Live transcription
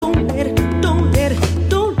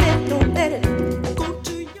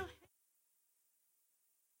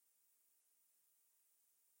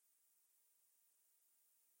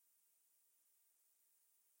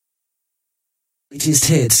Greatest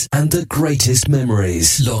hits and the greatest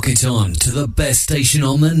memories. Lock it on to the best station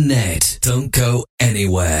on the net. Don't go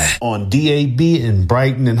anywhere. On DAB in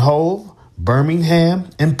Brighton and Hove, Birmingham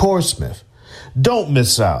and Portsmouth. Don't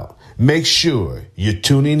miss out. Make sure you're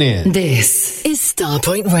tuning in. This is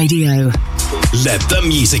Starpoint Radio. Let the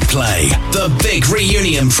music play. The Big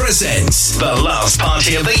Reunion presents the last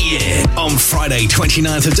party of the year. On Friday,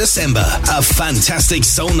 29th of December, a fantastic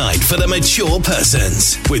soul night for the mature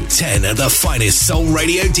persons. With 10 of the finest soul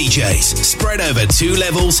radio DJs spread over 2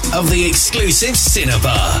 levels of the exclusive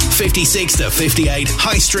Cinnabar. 56 to 58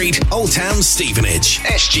 High Street, Old Town, Stevenage.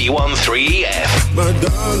 SG13EF. My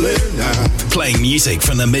darling, playing music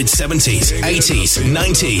from the mid-70s, 80s,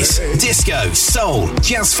 90s. Disco, soul,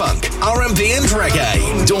 jazz funk, R&B and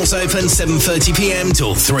reggae. Doors open 7:30pm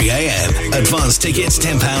till 3am. Advance tickets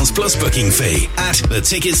 £10 plus booking fee at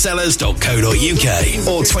theticketsellers.co.uk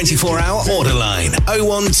or 24-hour order line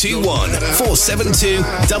 0121 472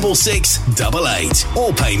 6688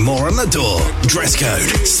 or pay more on the door. Dress code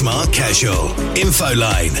smart casual. Info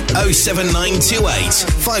line 07928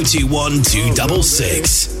 521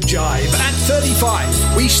 266. Jive at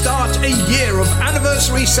 35. We start a year of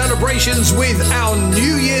anniversary celebrations with our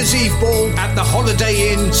New Year's Eve ball at the Holiday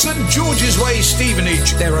Inn, St George's Way,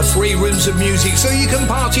 Stevenage. There are 3 rooms of music so you can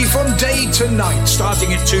party from day to night,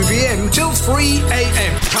 starting at 2pm till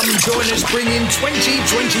 3am. Come join us, bring in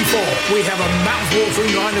 2024. We have a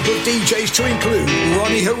mouth-watering lineup of DJs to include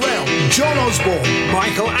Ronnie Harrell, John Osborne,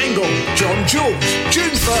 Michael Angle, John Jules,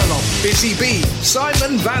 June Furlong, Busy Bee,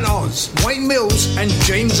 Simon Van Oz, Wayne Mills and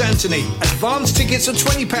James Anthony. Advance tickets are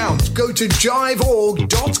 £20. Go to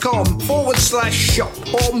jiveorg.com/shop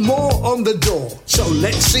or more on the door. So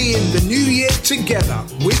let's see in the new year together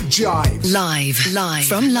with Jive. Live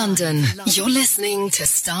from London. You're listening to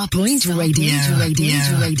Starpoint Radio.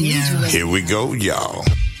 here we go, y'all.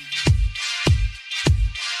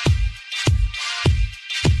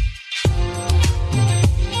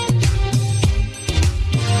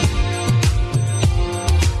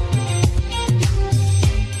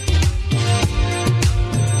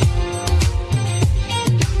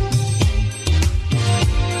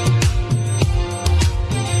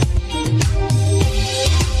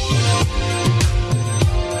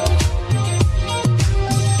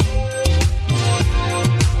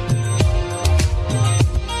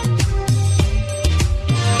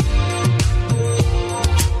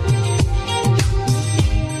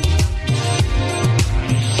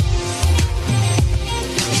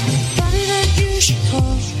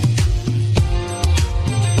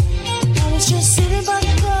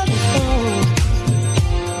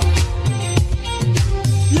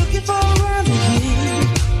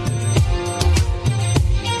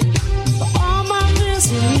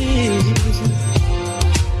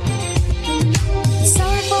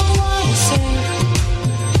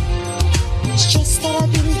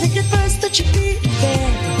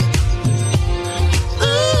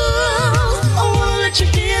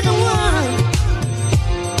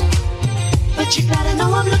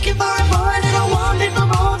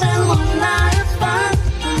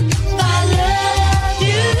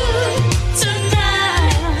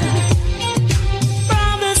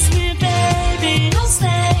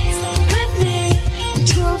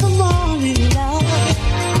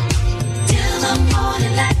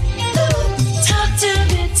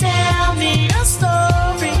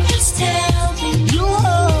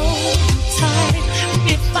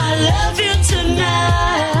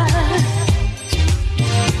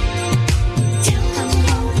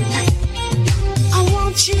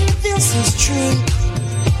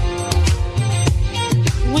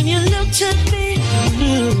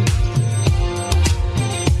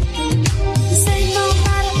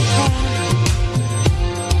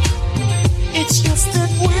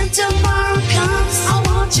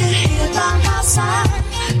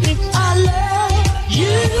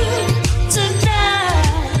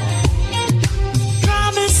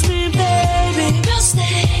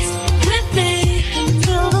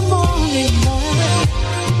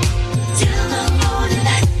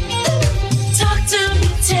 Talk to me,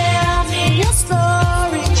 tell me your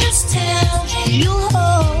story.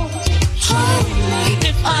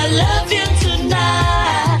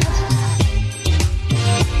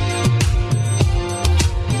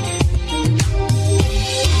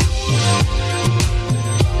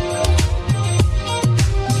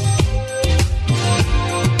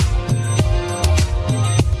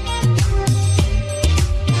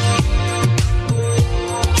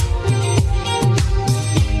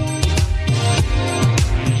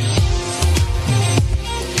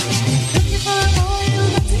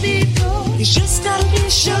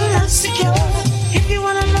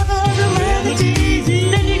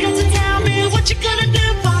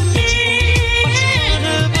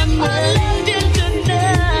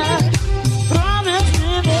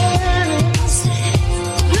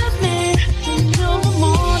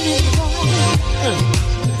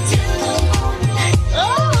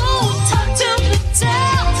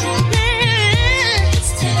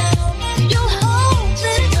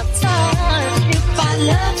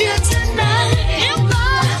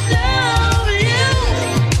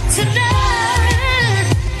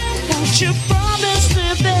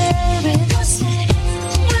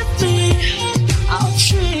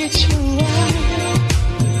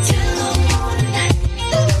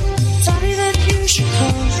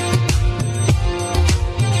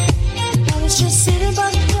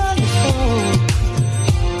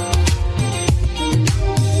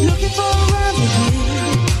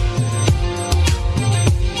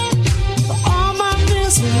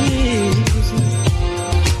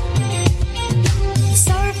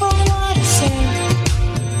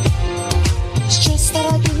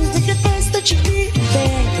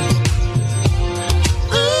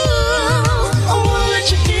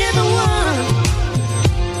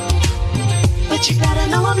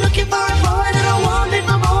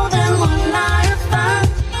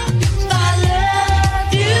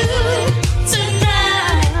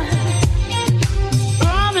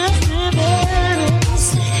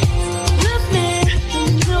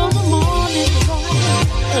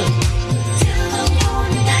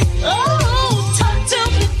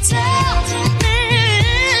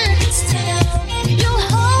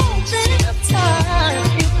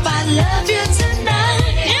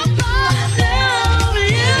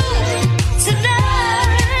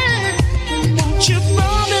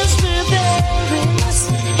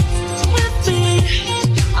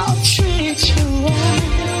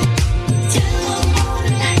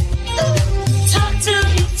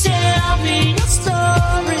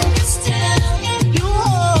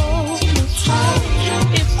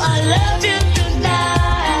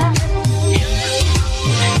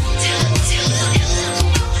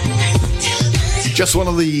 Just one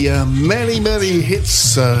of the many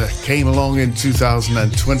hits came along in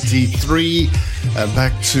 2023 and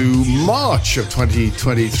back to March of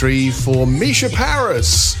 2023 for Misha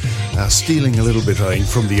Paris. Stealing a little bit, I think,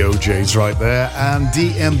 from the OJs right there. And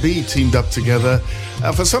DMB teamed up together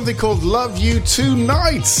for something called Love You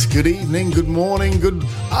Tonight. Good evening, good morning, good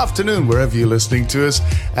afternoon, wherever you're listening to us.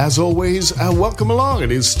 As always, welcome along.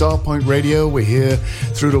 It is Starpoint Radio. We're here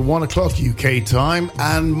through to 1 o'clock UK time.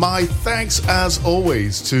 And my thanks, as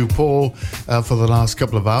always, to Paul for the last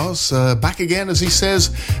couple of hours. Back again, as he says,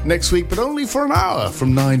 next week, but only for an hour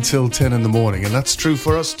from 9 till 10 in the morning. And that's true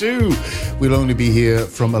for us too. We'll only be here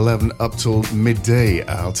from 11 up till midday.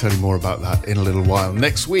 I'll tell you more about that in a little while.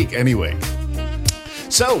 Next week, anyway.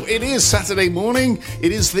 So, it is Saturday morning.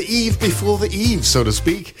 It is the eve before the eve, so to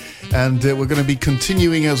speak. And we're going to be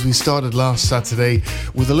continuing as we started last Saturday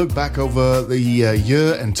with a look back over the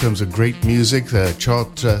year in terms of great music,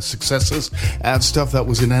 chart successes, and stuff that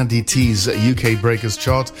was in Andy T's UK Breakers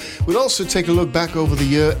chart. We'll also take a look back over the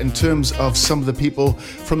year in terms of some of the people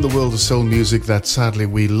from the world of soul music that sadly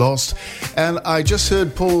we lost. And I just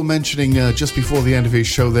heard Paul mentioning just before the end of his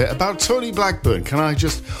show there about Tony Blackburn. Can I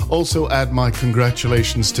just also add my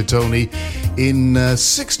congratulations to Tony in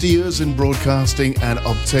 60 years in broadcasting and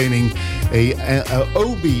obtaining a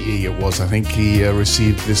OBE, it was, I think he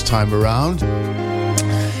received this time around.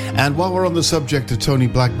 And while we're on the subject of Tony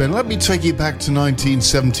Blackburn, let me take you back to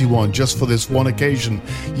 1971, just for this one occasion.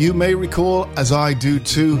 You may recall, as I do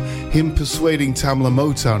too, him persuading Tamla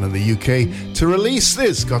Motown in the UK to release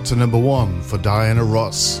this. Got to number 1 for Diana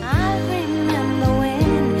Ross.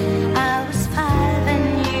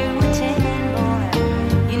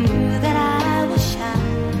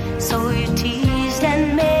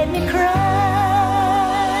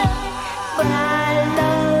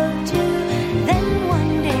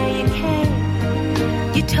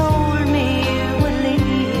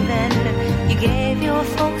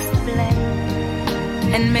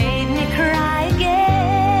 And made me cry again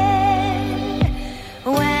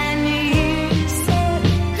when you said,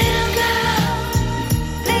 little girl,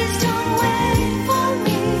 please don't wait for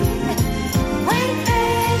me. Wait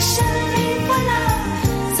patiently for love.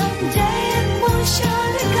 Someday it will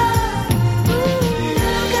surely come. Ooh,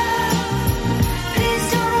 little girl, please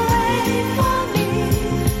don't wait for me.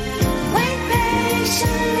 Wait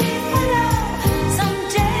patiently for love.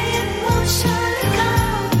 Someday it will surely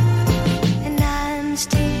come. And I'm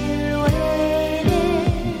still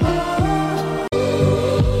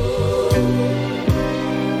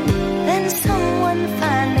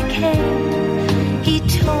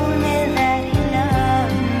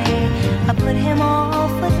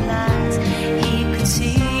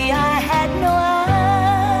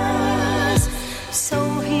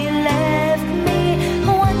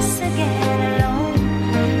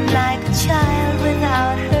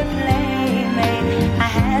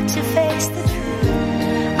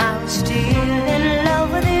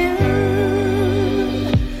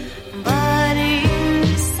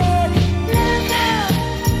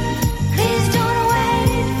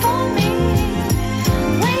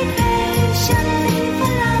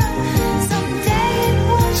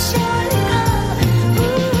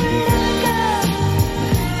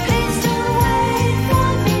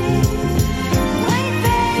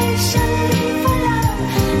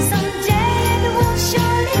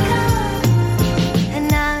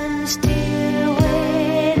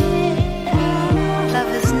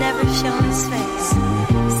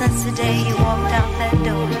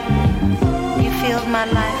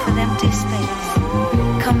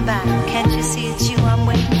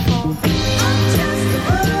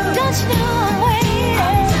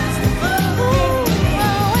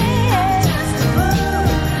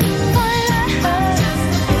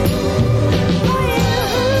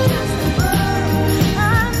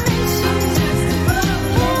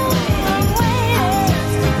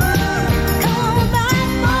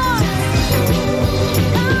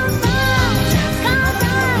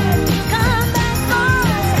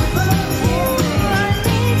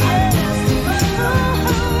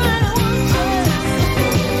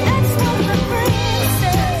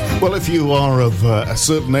Well, if you are of a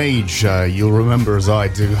certain age, you'll remember, as I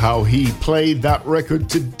do, how he played that record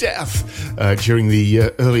to death during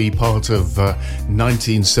the early part of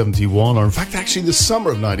 1971, or in fact, actually the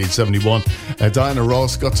summer of 1971. Diana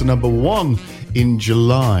Ross got to number one in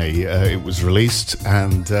July. It was released,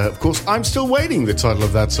 and of course, I'm Still Waiting, the title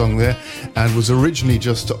of that song there, and was originally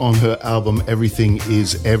just on her album Everything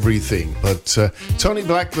Is Everything. But Tony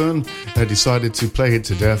Blackburn decided to play it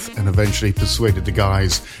to death and eventually persuaded the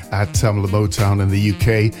guys at Tamla Motown in the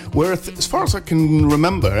UK, where, as far as I can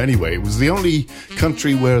remember anyway, it was the only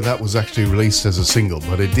country where that was actually released as a single,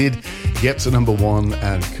 but it did get to number one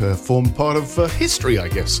and formed part of history, I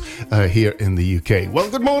guess, here in the UK. Well,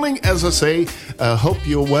 good morning, as I say. Hope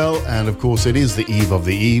you're well, and of course it is the eve of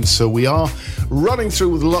the eve, so we are running through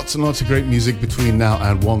with lots and lots of great music between now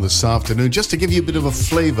and 1 this afternoon. Just to give you a bit of a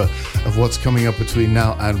flavour of what's coming up between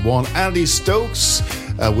now and 1, Andy Stokes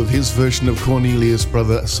with his version of Cornelius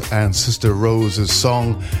Brothers and Sister Rose's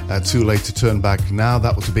song, Too Late to Turn Back Now.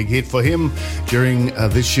 That was a big hit for him during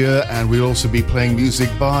this year, and we'll also be playing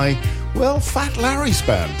music by, well, Fat Larry's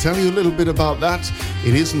band. Tell you a little bit about that.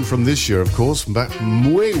 It isn't from this year, of course, back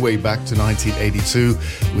way back to 1982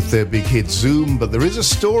 with their big hit Zoom, but there is a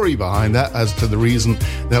story behind that as to the reason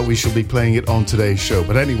that we shall be playing it on today's show.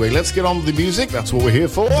 But anyway, let's get on with the music. That's what we're here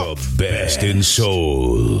for. The best in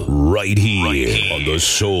soul, right here on the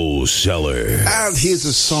Soul Cellar. And here's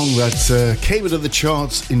a song that came into the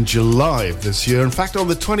charts in July of this year. In fact, on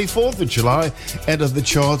the 24th of July, entered the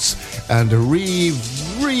charts, and a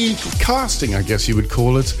recasting, I guess you would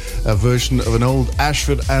call it, a version of an old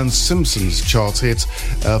Ashford and Simpsons chart hit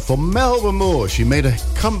for Melba Moore. She made a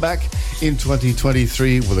comeback in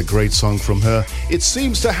 2023 with a great song from her. It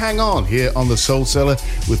Seems to Hang On, here on the Soul Cellar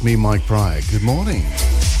with me, Mike Pryor. Good morning.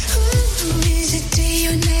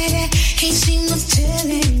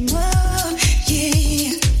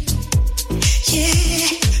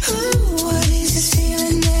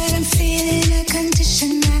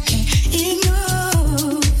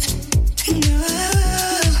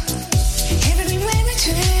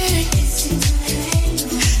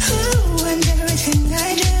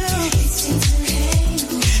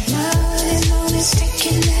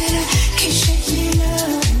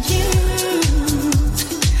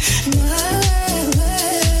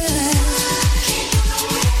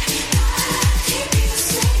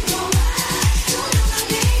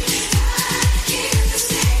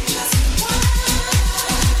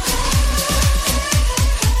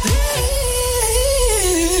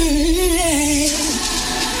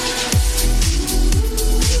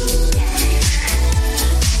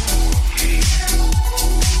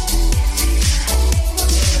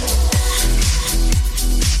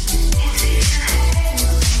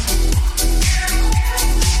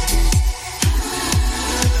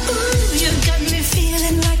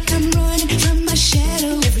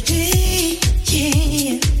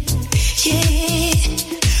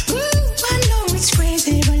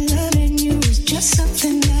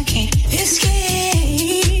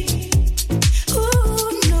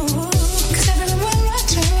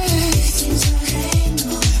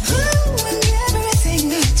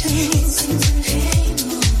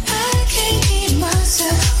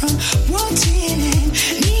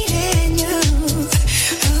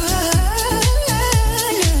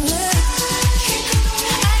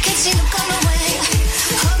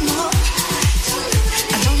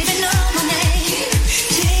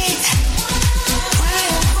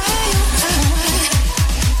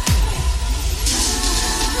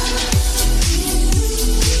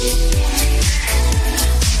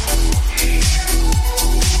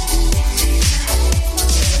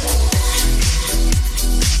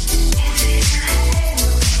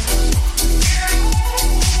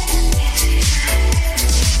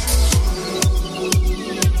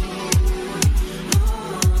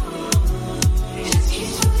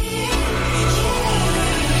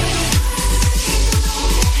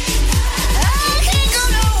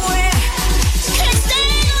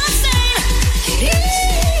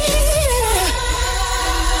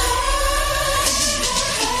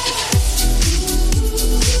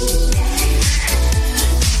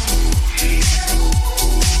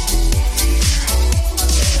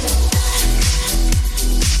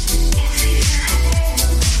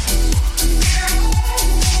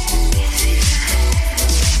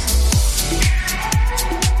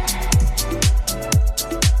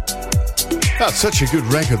 Such a good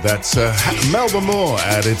record, that's Melba Moore,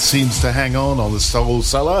 and it seems to hang on the Soul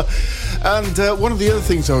Cellar. And one of the other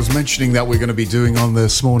things I was mentioning that we're going to be doing on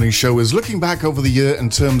this morning's show is looking back over the year in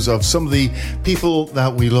terms of some of the people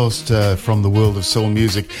that we lost from the world of soul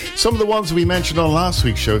music. Some of the ones we mentioned on last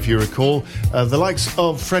week's show, if you recall, the likes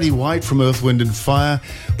of Freddie White from Earth, Wind and Fire.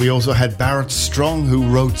 We also had Barrett Strong, who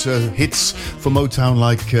wrote hits for Motown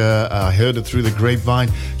like I Heard It Through the Grapevine.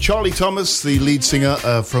 Charlie Thomas, the lead singer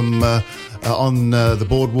from on the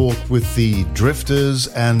boardwalk with the Drifters,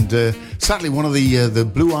 and sadly one of the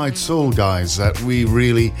Blue-Eyed Soul guys that we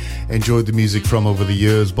really enjoyed the music from over the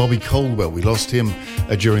years, Bobby Caldwell. We lost him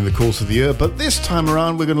during the course of the year, but this time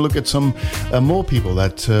around we're going to look at some more people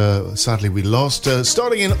that sadly we lost,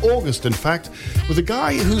 starting in August, in fact, with a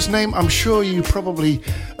guy whose name I'm sure you probably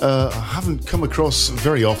haven't come across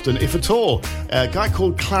very often, if at all, a guy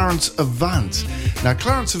called Clarence Avant. Now,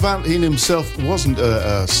 Clarence Avant in himself wasn't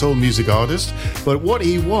a soul music artist, but what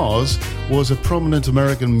he was a prominent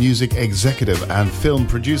American music executive and film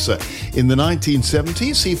producer. In the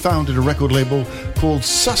 1970s, he founded a record label called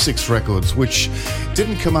Sussex Records, which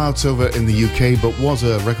didn't come out over in the UK, but was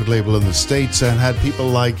a record label in the States, and had people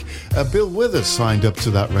like Bill Withers signed up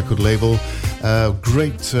to that record label.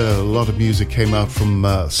 Great lot of music came out from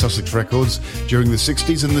Sussex Records during the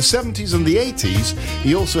 60s. In the 70s and the 80s,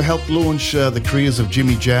 he also helped launch the careers of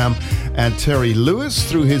Jimmy Jam and Terry Lewis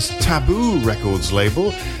through his Taboo Records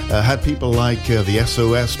label. Had people like the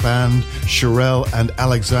SOS Band, Sherelle and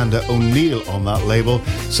Alexander O'Neill on that label.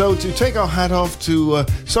 So to take our hat off to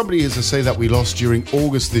somebody, as I say, that we lost during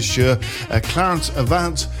August this year, Clarence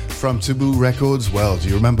Avant from Taboo Records. Well, do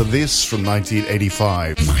you remember this from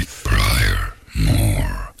 1985? Mike Pryor,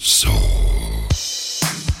 more soul.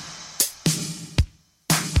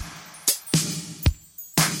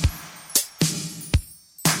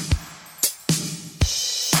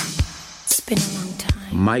 It's been a long time.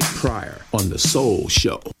 Mike Pryor on The Soul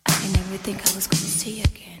Show. I can never think I was going to see you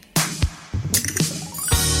again.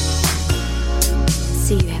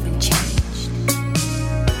 See, you haven't changed.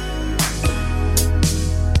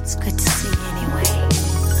 It's good to see you anyway.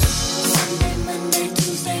 Sunday, Monday,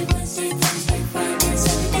 Tuesday, Wednesday, Thursday, Friday,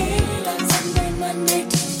 Saturday. On Sunday, Monday,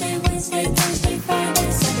 Tuesday, Wednesday, Thursday,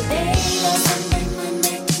 Friday, Saturday. On Sunday,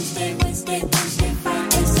 Monday, Tuesday, Wednesday, Thursday,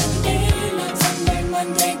 Friday, Saturday. On Sunday,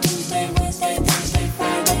 Monday, Tuesday, Wednesday, Thursday,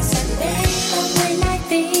 Friday, Saturday. But when I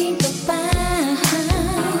think about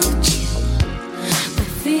you, my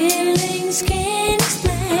feelings can't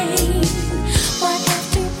explain.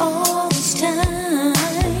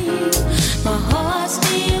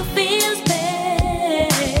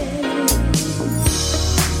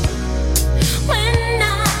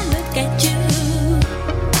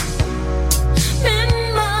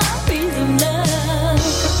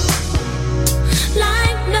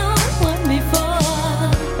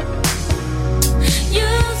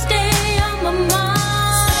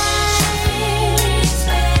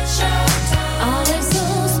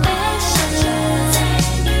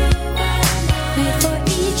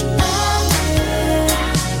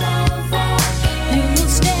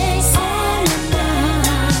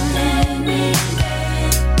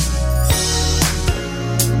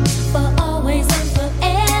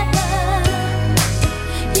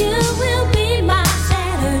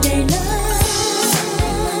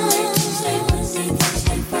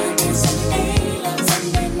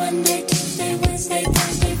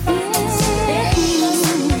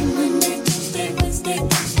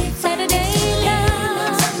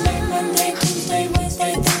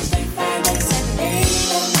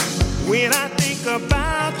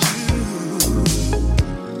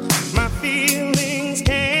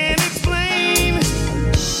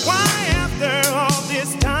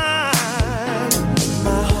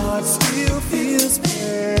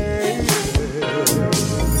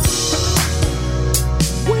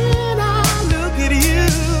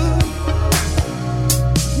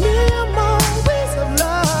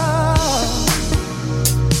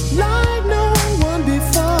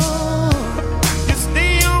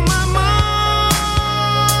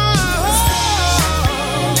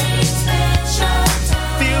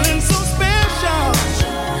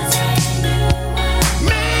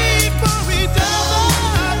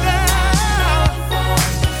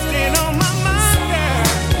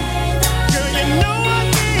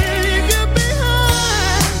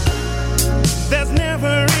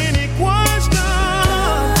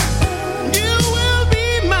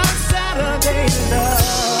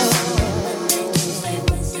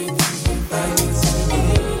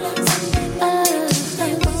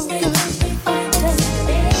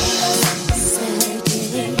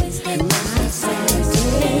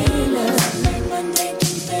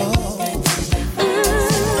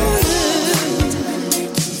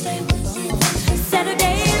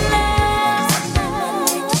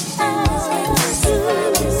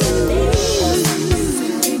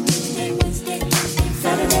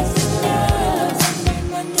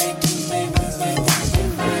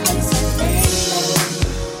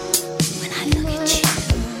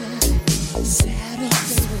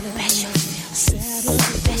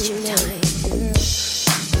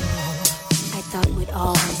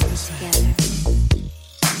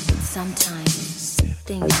 Sometimes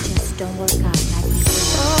things just don't work out like we do.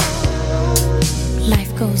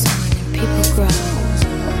 Life goes on and people grow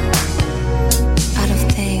out of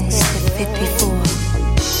things that fit before.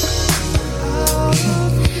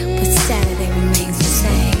 But Saturday remains the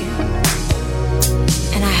same,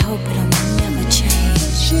 and I hope it'll never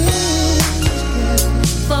change.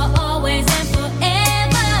 For always and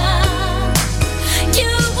forever,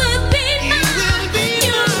 you will be mine.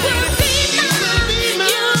 You will be mine.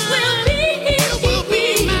 You will be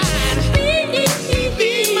mine.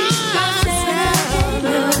 Be mine.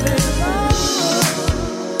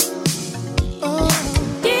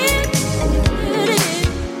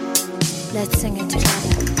 Let's sing it together.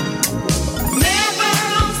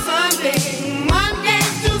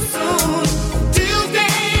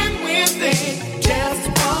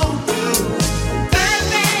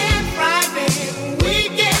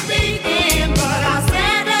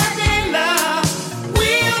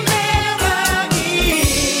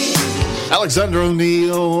 Alexander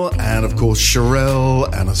O'Neal and, of course,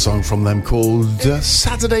 Sherelle, and a song from them called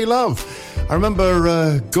Saturday Love. I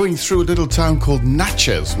remember going through a little town called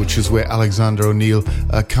Natchez, which is where Alexander O'Neal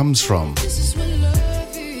comes from.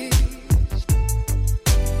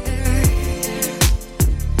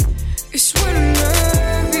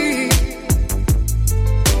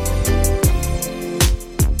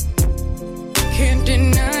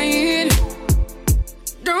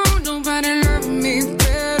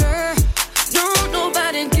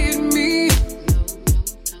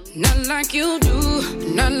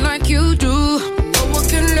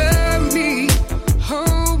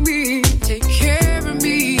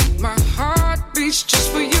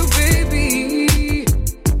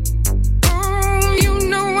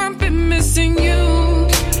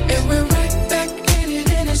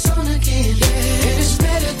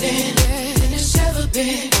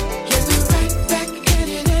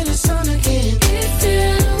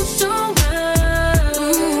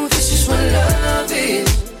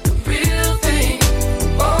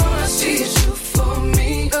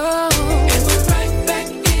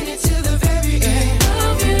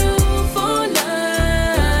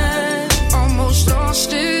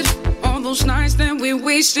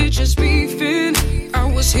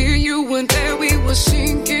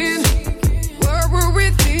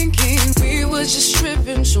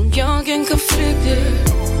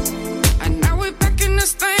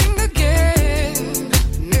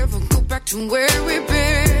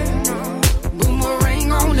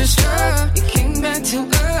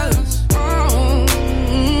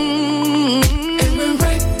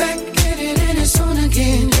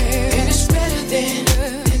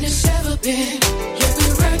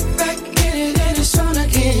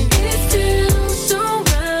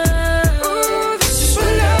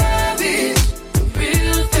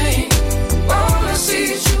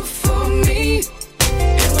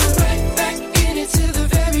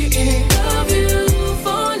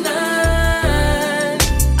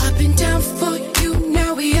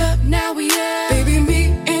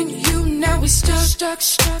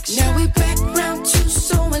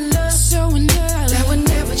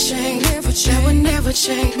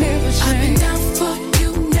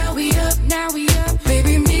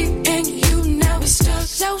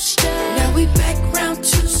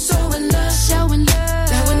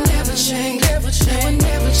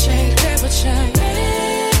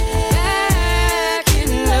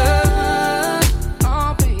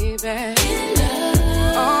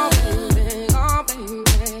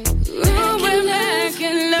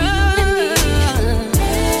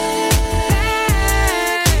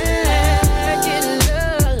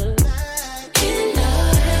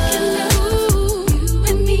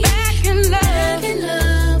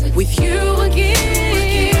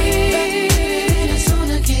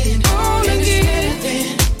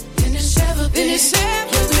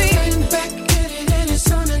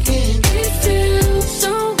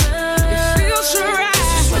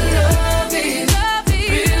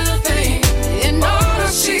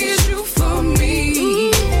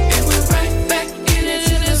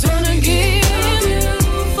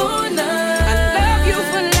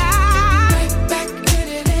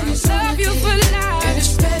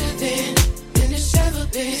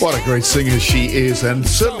 What a great singer she is, and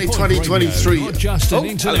certainly 2023. Not just an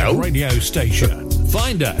internet radio station.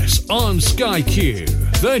 Find us on Sky Q.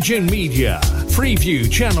 Virgin Media, Freeview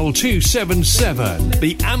Channel 277,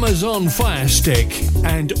 the Amazon Fire Stick,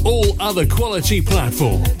 and all other quality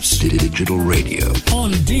platforms. Digital radio.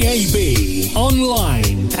 On DAB,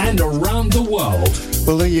 online, and around the world.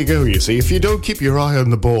 Well, there you go, you see. If you don't keep your eye on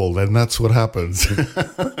the ball, then that's what happens.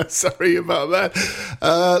 Sorry about that.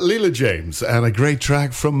 Leela James, and a great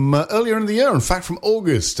track from earlier in the year. In fact, from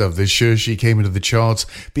August of this year, she came into the charts.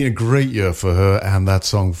 Been a great year for her, and that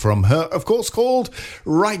song from her, of course, called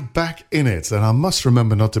Right Back In It. And I must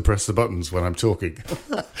remember not to press the buttons when I'm talking.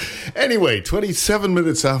 Anyway, 27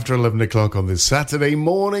 minutes after 11 o'clock on this Saturday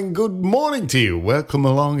morning. Good morning to you. Welcome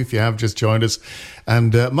along if you have just joined us.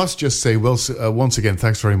 And must just say, well, once again,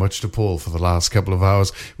 thanks very much to Paul for the last couple of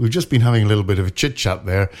hours. We've just been having a little bit of a chit-chat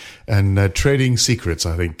there, and trading secrets,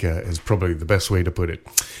 I think, is probably the best way to put it.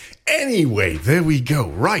 Anyway, there we go.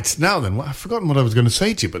 Right, now then, I've forgotten what I was going to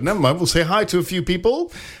say to you, but never mind. We'll say hi to a few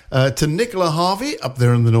people. To Nicola Harvey up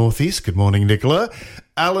there in the northeast. Good morning, Nicola.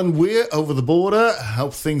 Alan Weir over the border.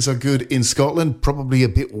 Hope things are good in Scotland. Probably a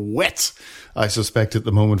bit wet, I suspect, at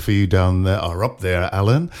the moment for you down there, or up there,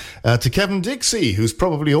 Alan. To Kevin Dixie, who's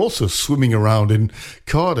probably also swimming around in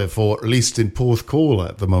Cardiff, or at least in Porthcawl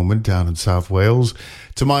at the moment, down in South Wales.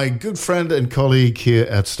 To my good friend and colleague here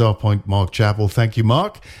at Starpoint, Mark Chappell. Thank you,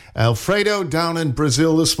 Mark. Alfredo down in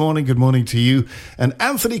Brazil this morning. Good morning to you. And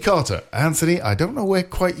Anthony Carter. Anthony, I don't know where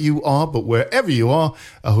quite you are, but wherever you are,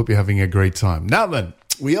 I hope you're having a great time. Now then,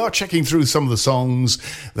 we are checking through some of the songs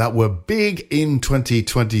that were big in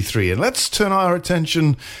 2023. And let's turn our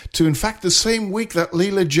attention to, in fact, the same week that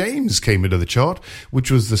Leela James came into the chart,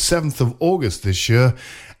 which was the 7th of August this year.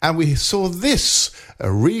 And we saw this, a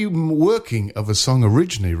reworking of a song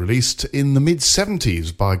originally released in the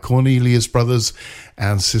mid-70s by Cornelius Brothers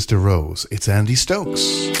and Sister Rose. It's Andy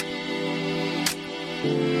Stokes.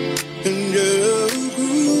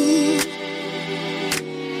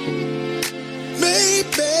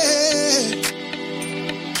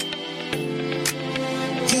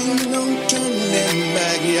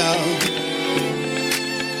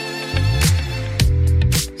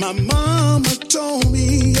 My mama told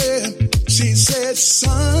me, yeah, she said,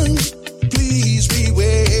 son, please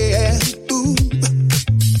beware. Ooh.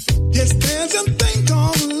 Yes, there's a thing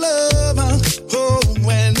called love, oh,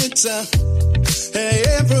 when it's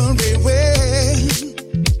everywhere.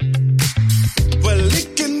 Well,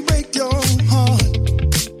 it can break your heart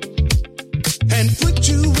and put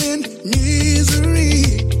you in misery.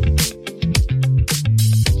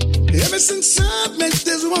 Ever since I met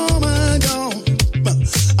this woman,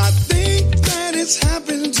 I think that it's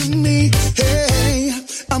happened to me. Hey,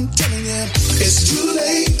 I'm telling you, it's too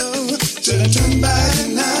late to turn back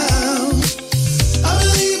now. I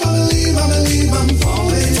believe I'm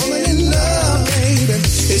falling in love, baby.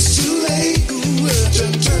 It's too late to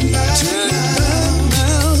turn back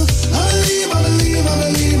now. I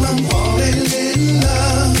believe I'm falling in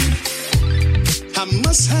love. I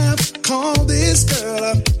must have called this girl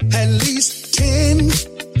up at least 10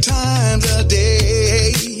 times a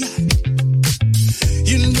day.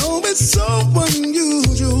 You know it's so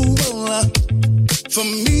unusual for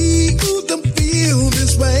me to feel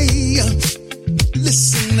this way.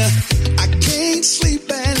 Listen, I can't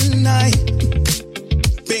sleep at night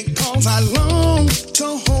because I long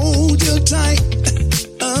to hold you tight.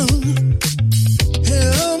 I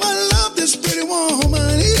love this pretty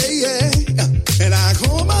woman, yeah. And I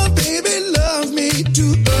hope my baby loves me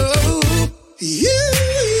too. Oh, yeah.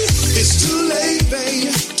 It's too late,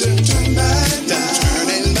 babe, to turn back now.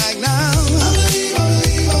 Turning back now. I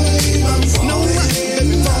believe I'm falling in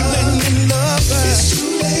love. It's too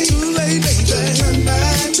late, babe, to turn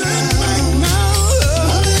back now.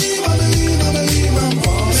 I believe I'm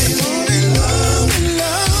falling in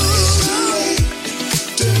love. It's too late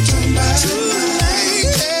to turn back. Too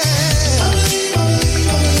late, yeah. I believe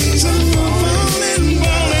I'm falling.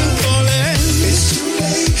 It's too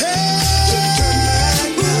late to turn back.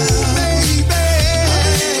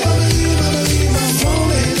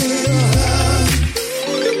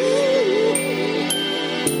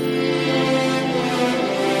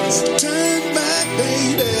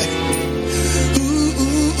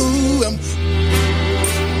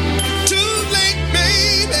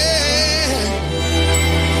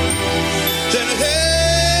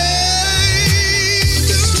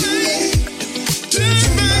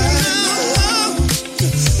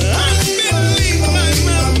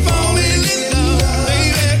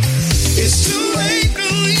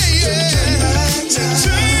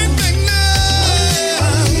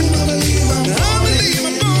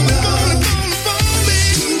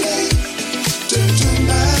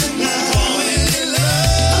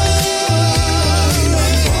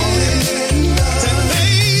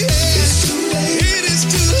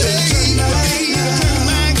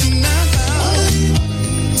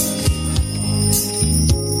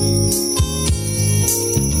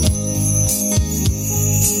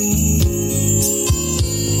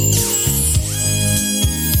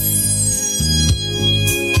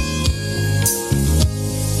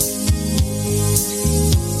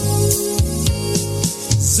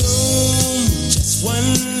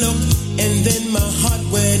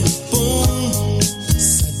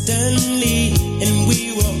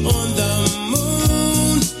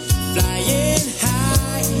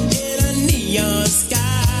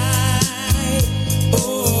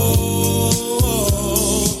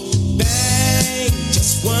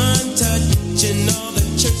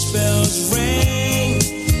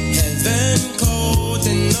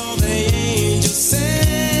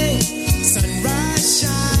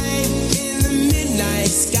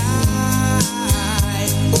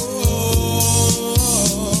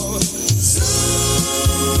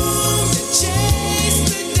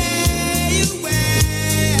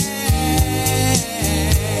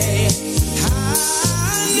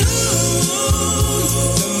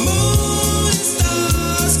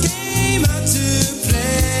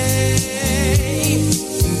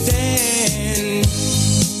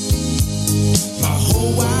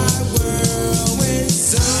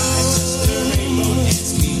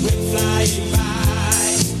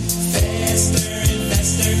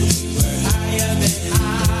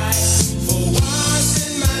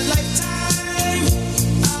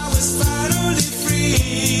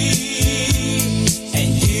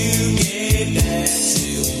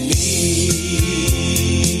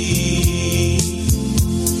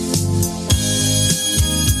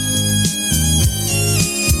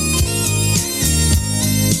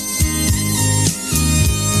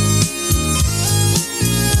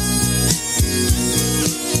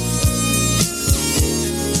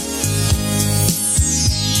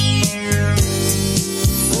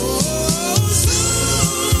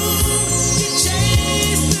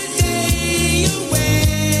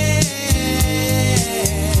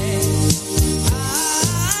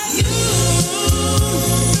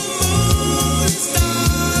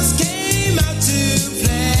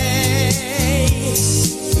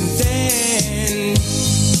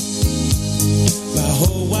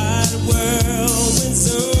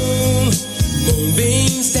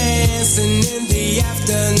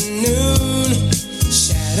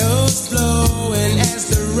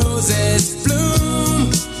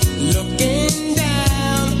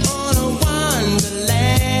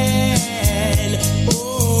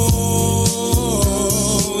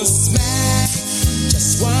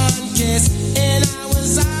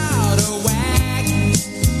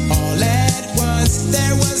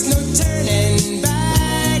 there was no turning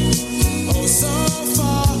back. Oh, so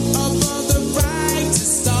far above the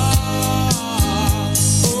brightest star.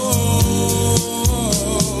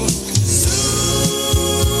 Oh,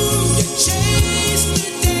 soon you chase the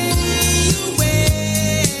day away.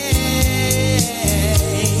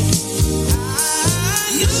 I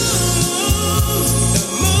knew the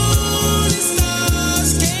moon and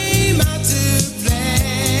stars came out to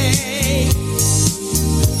play.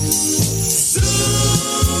 Soon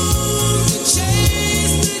to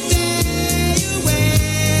chase the day away.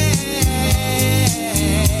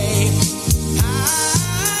 I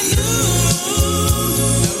knew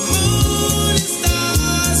the moon and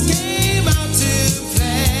stars came out to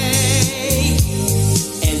play.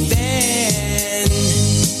 And then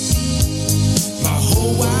my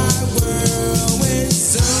whole wide world went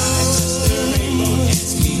so. I touched the rainbow as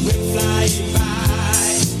we went flying by.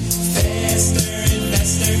 Faster and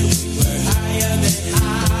faster, we're higher than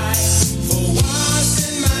high. For once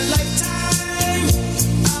in my lifetime,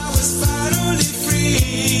 I was finally free.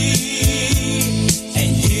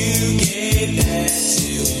 And you gave that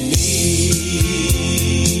to me.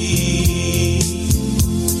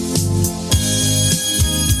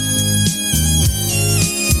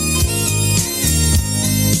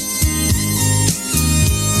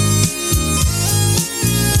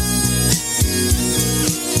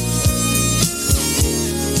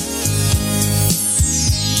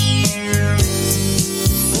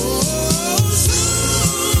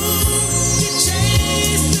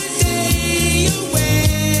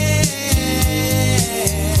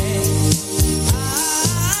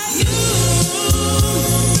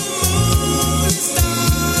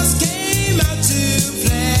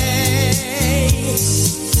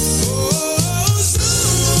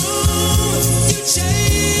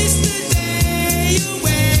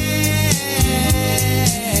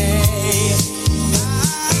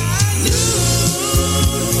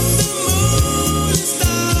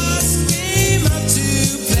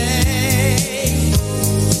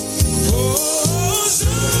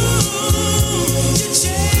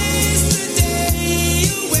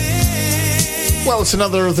 Well, it's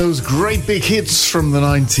another of those great big hits from the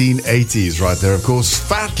 1980s right there. Of course,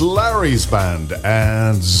 Fat Larry's Band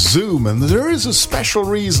and Zoom. And there is a special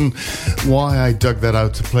reason why I dug that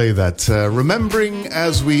out to play that. Remembering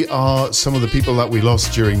as we are some of the people that we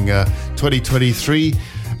lost during 2023,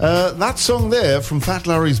 that song there from Fat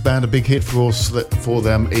Larry's Band, a big hit for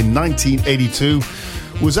them in 1982,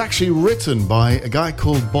 was actually written by a guy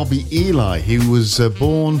called Bobby Eli. He was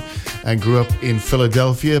born and grew up in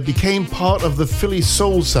Philadelphia, became part of the Philly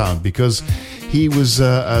soul sound because he was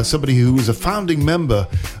somebody who was a founding member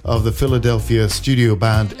of the Philadelphia studio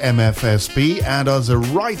band MFSB, and as a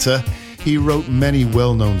writer, he wrote many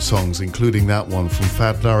well-known songs, including that one from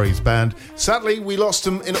Fat Larry's Band. Sadly, we lost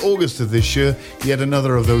him in August of this year. Yet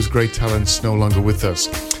another of those great talents no longer with us.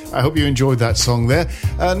 I hope you enjoyed that song there.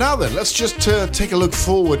 Now then, let's just take a look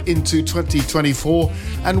forward into 2024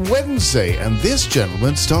 and Wednesday. And this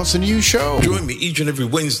gentleman starts a new show. Join me each and every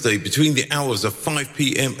Wednesday between the hours of 5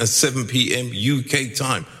 p.m. and 7 p.m. UK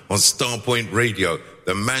time on Starpoint Radio,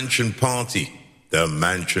 The Mansion Party. The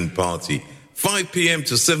Mansion Party. 5 p.m.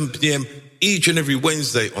 to 7 p.m. each and every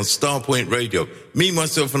Wednesday on Starpoint Radio. Me,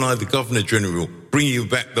 myself, and I, the Governor General, bring you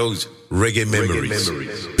back those reggae memories.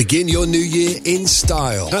 Begin your new year in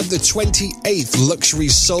style at the 28th Luxury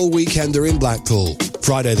Soul Weekender in Blackpool.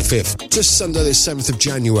 Friday the 5th to Sunday the 7th of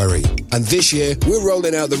January. And this year, we're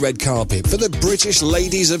rolling out the red carpet for the British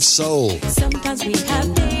Ladies of Soul. Sometimes we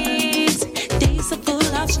have days are full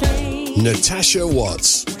of strain. Natasha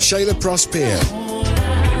Watts, Shayla Prosper,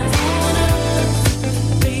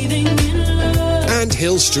 and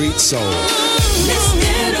Hill Street Soul. Let's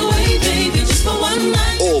get away, baby, just for one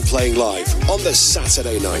night. All playing live on the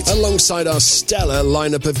Saturday night alongside our stellar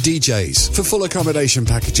lineup of DJs. For full accommodation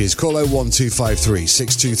packages, call 01253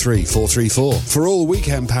 623 434. For all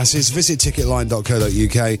weekend passes, visit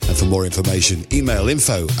ticketline.co.uk, and for more information, email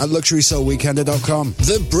info@luxurysoulweekender.com.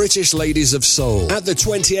 The British Ladies of Soul at the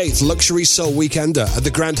 28th Luxury Soul Weekender at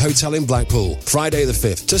the Grand Hotel in Blackpool. Friday the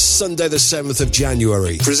 5th to Sunday the 7th of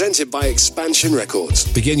January. Presented by Expansion Records.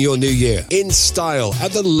 Begin your new year in style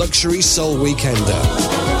at the Luxury Soul Weekender.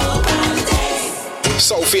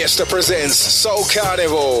 Soul Fiesta presents Soul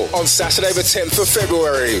Carnival on Saturday the 10th of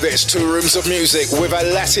February. There's 2 rooms of music with a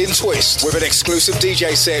Latin twist with an exclusive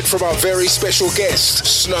DJ set from our very special guest,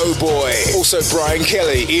 Snowboy. Also Brian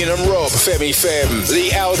Kelly, Ian and Rob, Femi Fem,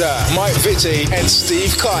 Lee Alder, Mike Vitti and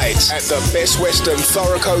Steve Kite at the Best Western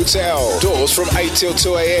Thurrock Hotel. Doors from 8 till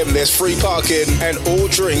 2 a.m. There's free parking and all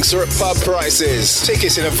drinks are at pub prices.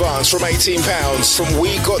 Tickets in advance from £18 from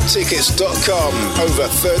wegottickets.com. Over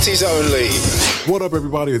 30s only. What up,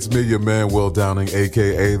 everybody? It's me, your man, Will Downing,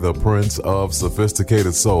 a.k.a. the Prince of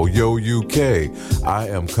Sophisticated Soul. Yo, UK, I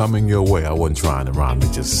am coming your way. I wasn't trying to rhyme.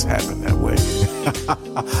 It just happened that way.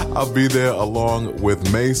 I'll be there along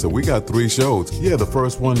with Mesa. We got 3 shows. Yeah, the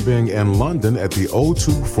first one being in London at the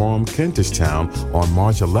O2 Forum, Kentish Town on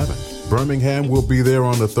March 11th. Birmingham will be there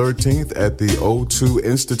on the 13th at the O2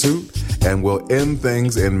 Institute, and we'll end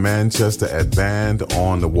things in Manchester at Band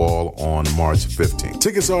on the Wall on March 15th.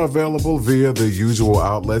 Tickets are available via the usual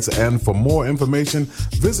outlets, and for more information,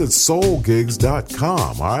 visit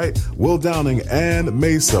soulgigs.com. All right? Will Downing and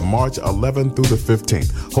Mesa, March 11th through the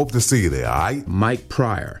 15th. Hope to see you there, all right? Mike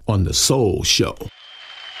Pryor on The Soul Show.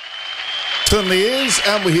 Certainly is,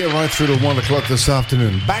 and we're here right through to 1 o'clock this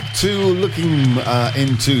afternoon. Back to looking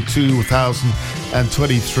into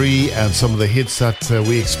 2023 and some of the hits that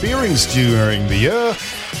we experienced during the year.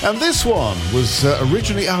 And this one was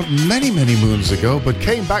originally out many, many moons ago, but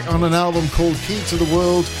came back on an album called Key to the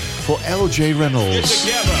World for L.J. Reynolds. Get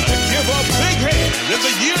together and give a big hand in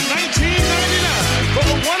the year 1999 for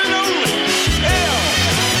the one and only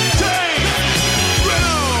L.J.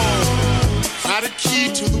 Reynolds. Got a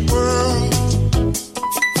key to the world.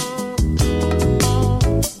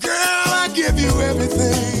 Give you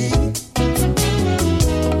everything.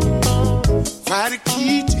 Find a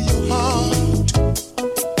key to your heart.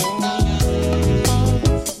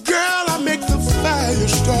 Girl, I make the fire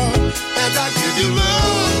start. And I give you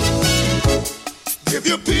love. Give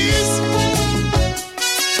you peace.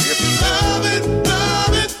 Give you love it,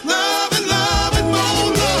 love it, love it, love it,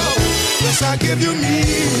 more love. Yes, I give you me.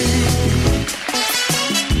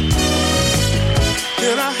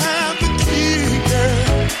 Can I have the key,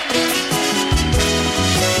 girl?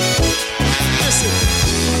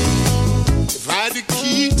 If I had the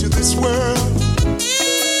key to this world,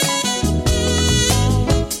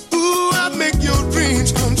 ooh, I'd make your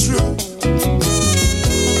dreams come true.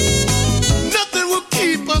 Nothing will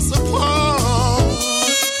keep us apart.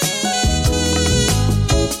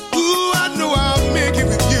 Ooh, I know I'll make it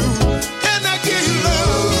with you. And I give you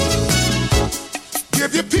love,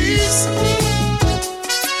 give you peace,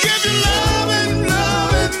 give you love and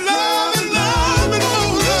love and love and love and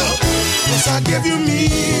more love. Yes, I give you me.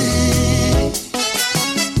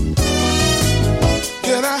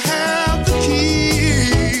 Can I have the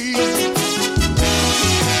key?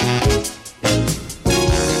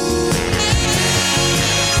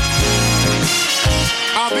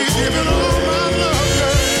 I'll be giving all my love,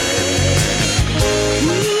 girl.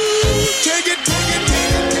 Ooh, take it, take it,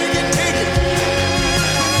 take it, take it, take it.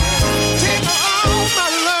 Take all my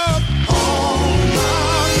love, all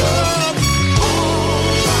my love,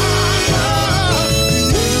 all my love.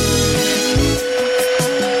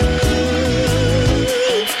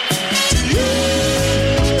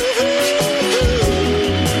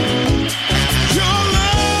 Your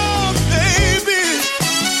love, baby,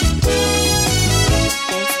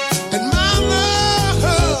 and my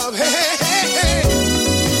love, hey, hey, hey.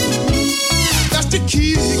 That's the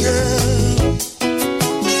key, girl,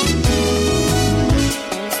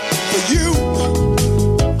 for you,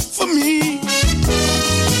 for me.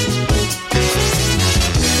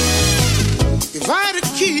 If I had a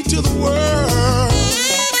key to the world,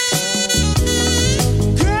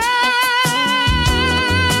 girl,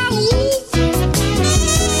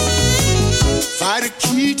 if I had a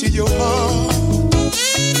key to your heart,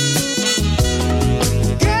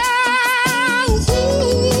 girl,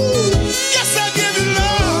 yes, I'll give you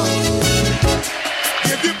love,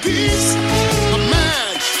 give you peace of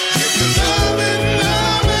mind, give you love and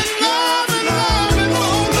love and love and love and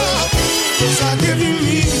more love. Yes, I'll give you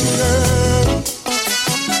me, girl.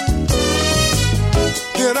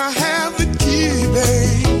 Can I have the key,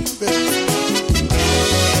 baby?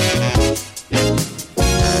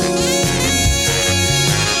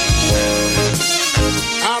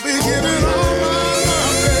 I'll be giving all my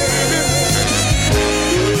love, baby.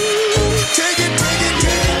 Ooh, take it, take it,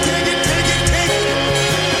 take it, take it, take it, take it.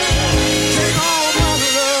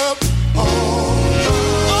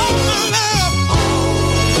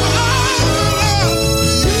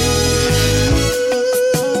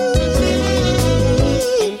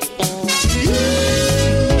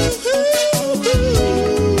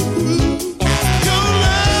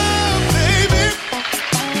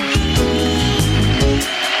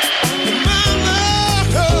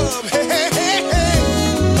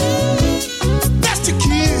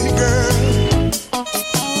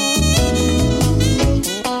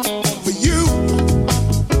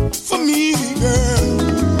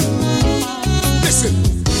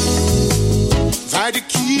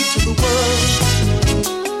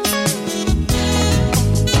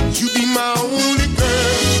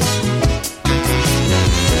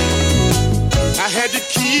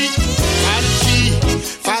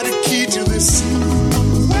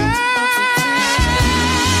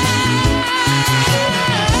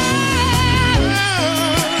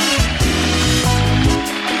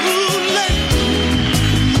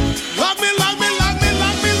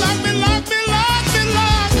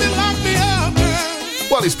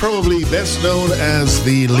 He's probably best known as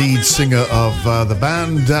the lead singer of the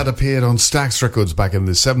band that appeared on Stax Records back in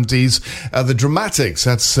the 70s, The Dramatics.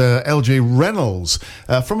 That's LJ Reynolds,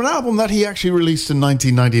 from an album that he actually released in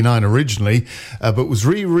 1999 originally, but was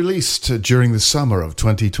re-released during the summer of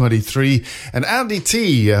 2023. And Andy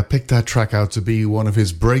T picked that track out to be one of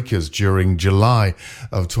his breakers during July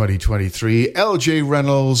of 2023. LJ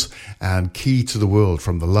Reynolds and Key to the World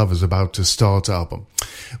from the Love Is About to Start album.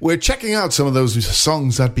 We're checking out some of those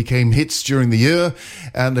songs that became hits during the year,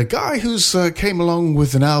 and a guy who's came along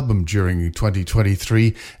with an album during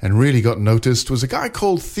 2023 and really got noticed was a guy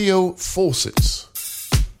called Theo Fawcett.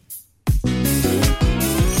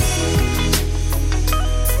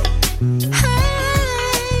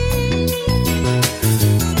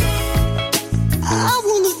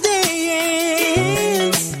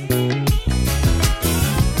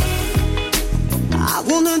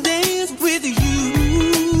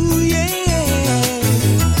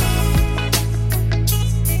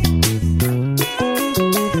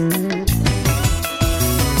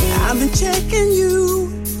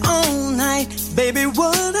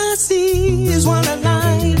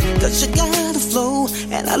 You got a flow,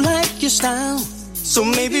 and I like your style. So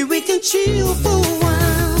maybe we can chill for a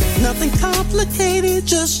while. Nothing complicated,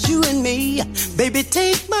 just you and me. Baby,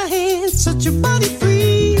 take my hand, set your body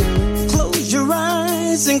free. Close your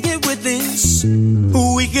eyes and get with this.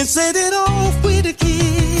 We can set it off with a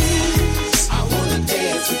kiss. I wanna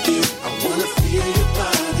dance with you. I wanna feel your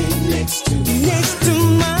body next to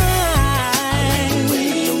mine. The way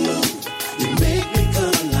you move, you make me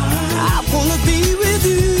come alive. I wanna be with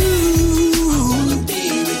you.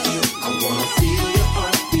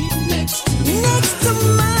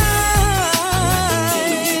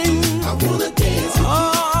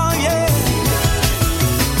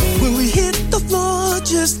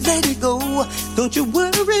 Don't you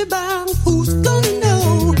worry about who's gonna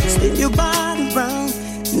know. Spin your body round,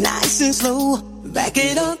 nice and slow. Back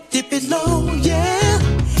it up, dip it low, yeah.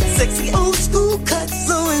 Sexy old school cuts,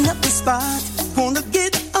 blowing up the spot. Wanna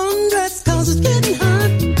get undressed, cause it's getting hot.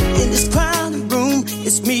 In this crowded room,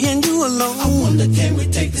 it's me and you alone. I wonder, can we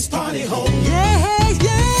take this party home? Yeah, yeah.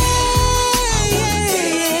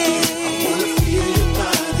 I wanna feel your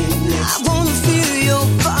body next. I wanna feel your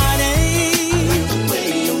body.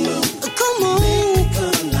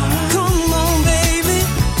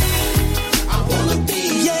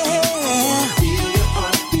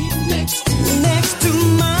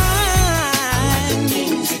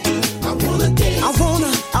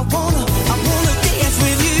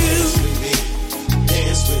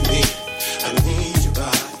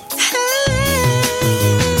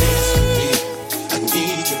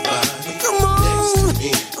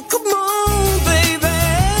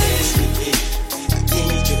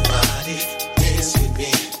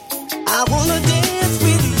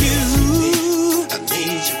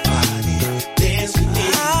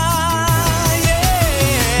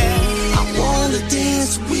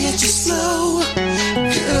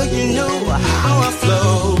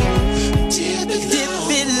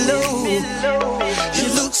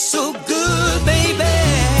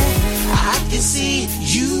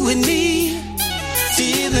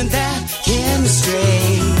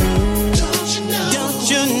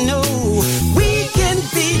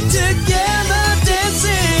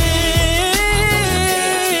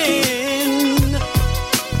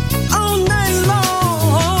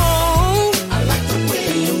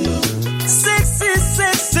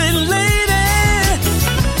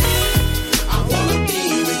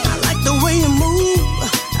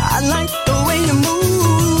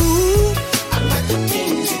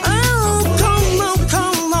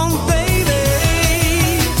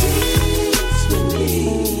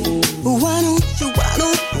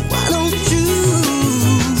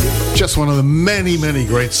 One of the many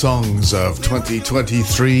great songs of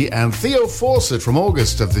 2023, and Theo Fawcett from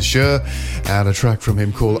August of this year, and a track from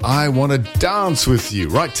him called I Wanna Dance With You.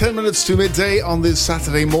 Right, 10 minutes to midday on this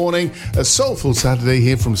Saturday morning, a soulful Saturday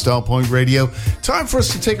here from Starpoint Radio. Time for us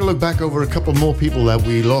to take a look back over a couple more people that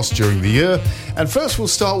we lost during the year. And first we'll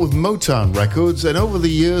start with Motown Records, and over the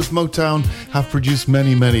years Motown have produced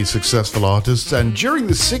many successful artists, and during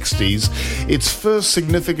the 60s its first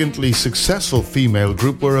significantly successful female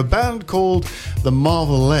group were a band called the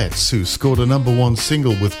Marvelettes, who scored a #1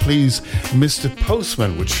 single with Please Mr.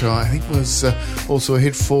 Postman, which I think was also a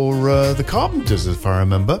hit for the Carpenters, if I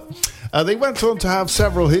remember. They went on to have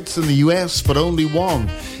several hits in the US, but only one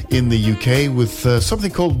in the UK with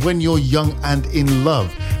something called When You're Young and in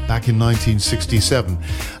Love back in 1967.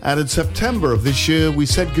 And in September of this year, we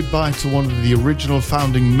said goodbye to one of the original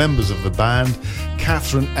founding members of the band,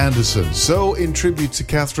 Catherine Anderson. So, in tribute to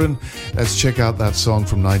Catherine, let's check out that song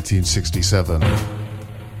from 1967.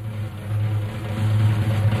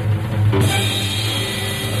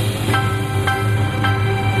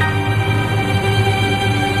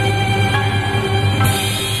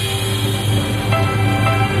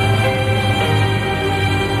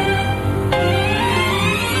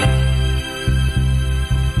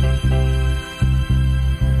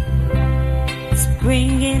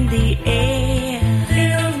 Spring in the air,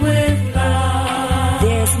 filled with love.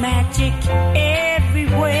 There's magic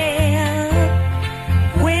everywhere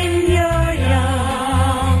when you're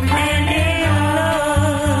young and in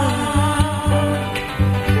love.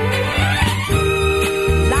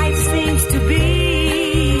 Life seems to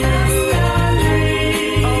be a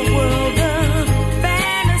world of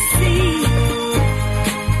fantasy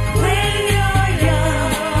when you're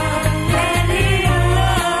young and in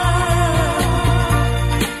love.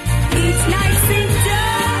 Each night seems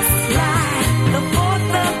just like the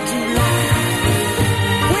 4th of July,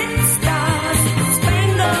 with stars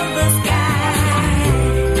spangle the sky.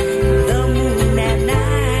 The moon at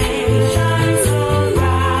night shines so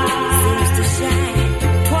bright, seems to shine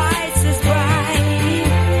twice as bright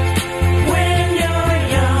when you're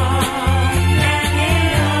young and in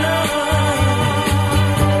love.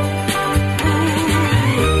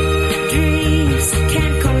 Dreams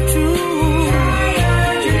can come true. Try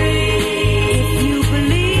your dreams if you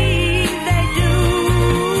believe they do.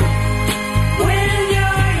 When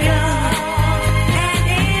you're young and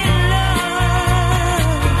in love,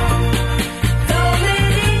 though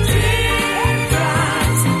many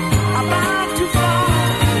teardrops about to fall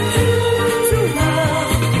to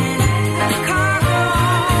love and cargo.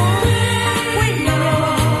 When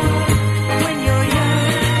you're young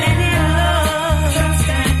and in love, trust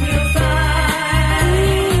and you'll find.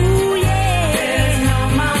 Ooh, yeah. There's no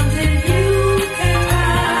mountain you can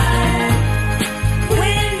climb.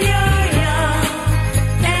 When you're young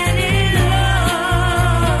and in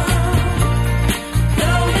love,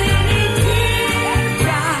 though many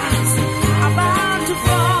teardrops about to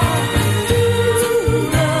fall to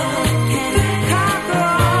love and cargo.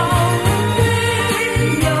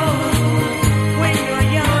 When you're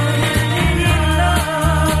young and in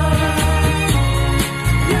love,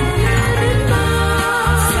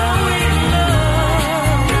 so in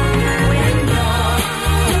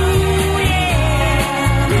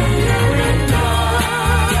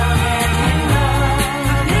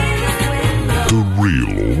The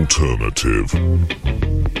real alternative.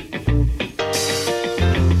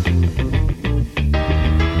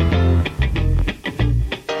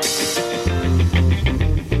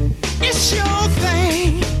 It's your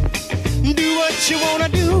thing. Do what you wanna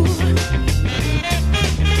do.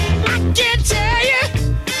 I can't tell you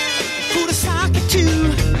who to sock it to.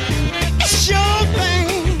 It's your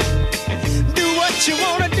thing. Do what you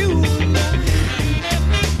wanna do.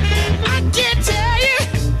 I can't tell you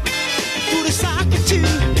who to sock it to.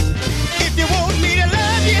 If you want me to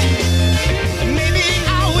love you,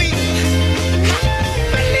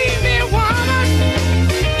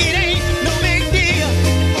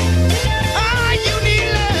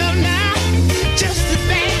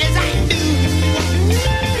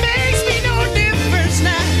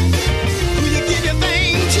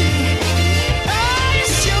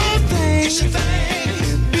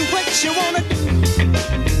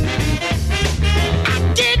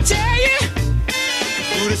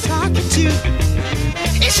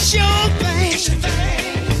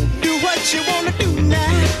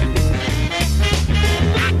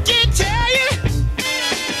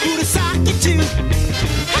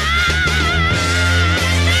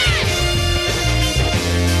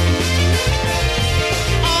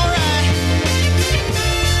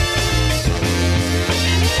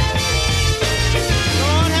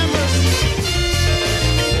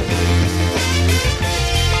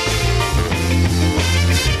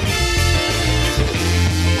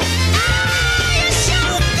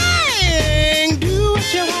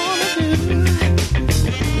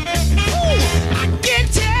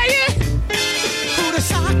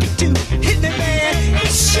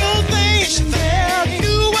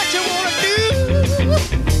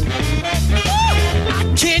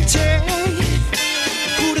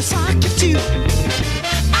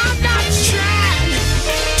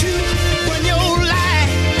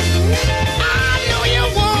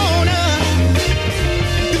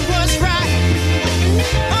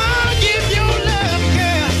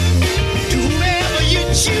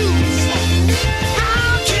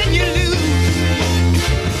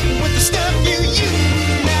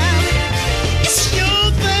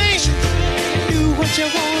 do what you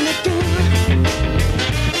wanna do.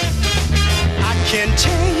 I can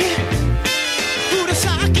tell you who to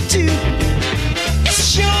sock it to.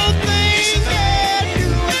 It's your thing, yeah, do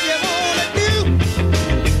what you wanna do.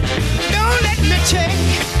 Don't let me tell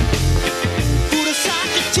you who to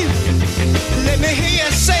sock it to. Let me hear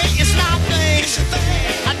you say it's my thing.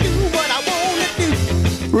 I do what I wanna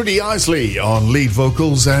do. Rudy Isley on lead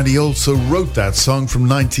vocals, and he also wrote that song from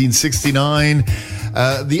 1969.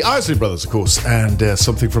 The Isley Brothers, of course, and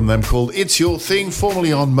something from them called It's Your Thing,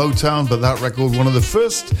 formerly on Motown, but that record, one of the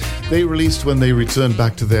first they released when they returned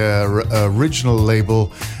back to their original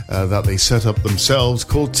label that they set up themselves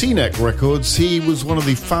called T-Neck Records. He was one of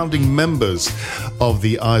the founding members of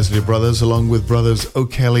the Isley Brothers, along with brothers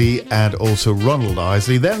O'Kelly and also Ronald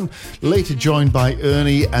Isley, then later joined by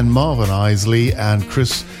Ernie and Marvin Isley and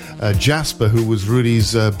Chris Jasper, who was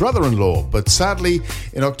Rudy's brother-in-law. But sadly,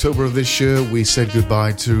 in October of this year, we said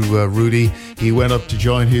goodbye to Rudy. He went up to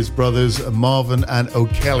join his brothers Marvin and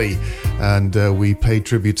O'Kelly, and we paid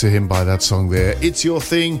tribute to him by that song there, It's Your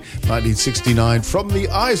Thing, 1969, from the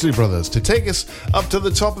Isley Brothers. To take us up to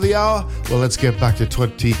the top of the hour, well, let's get back to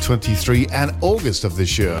 2023 and August of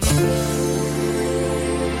this year.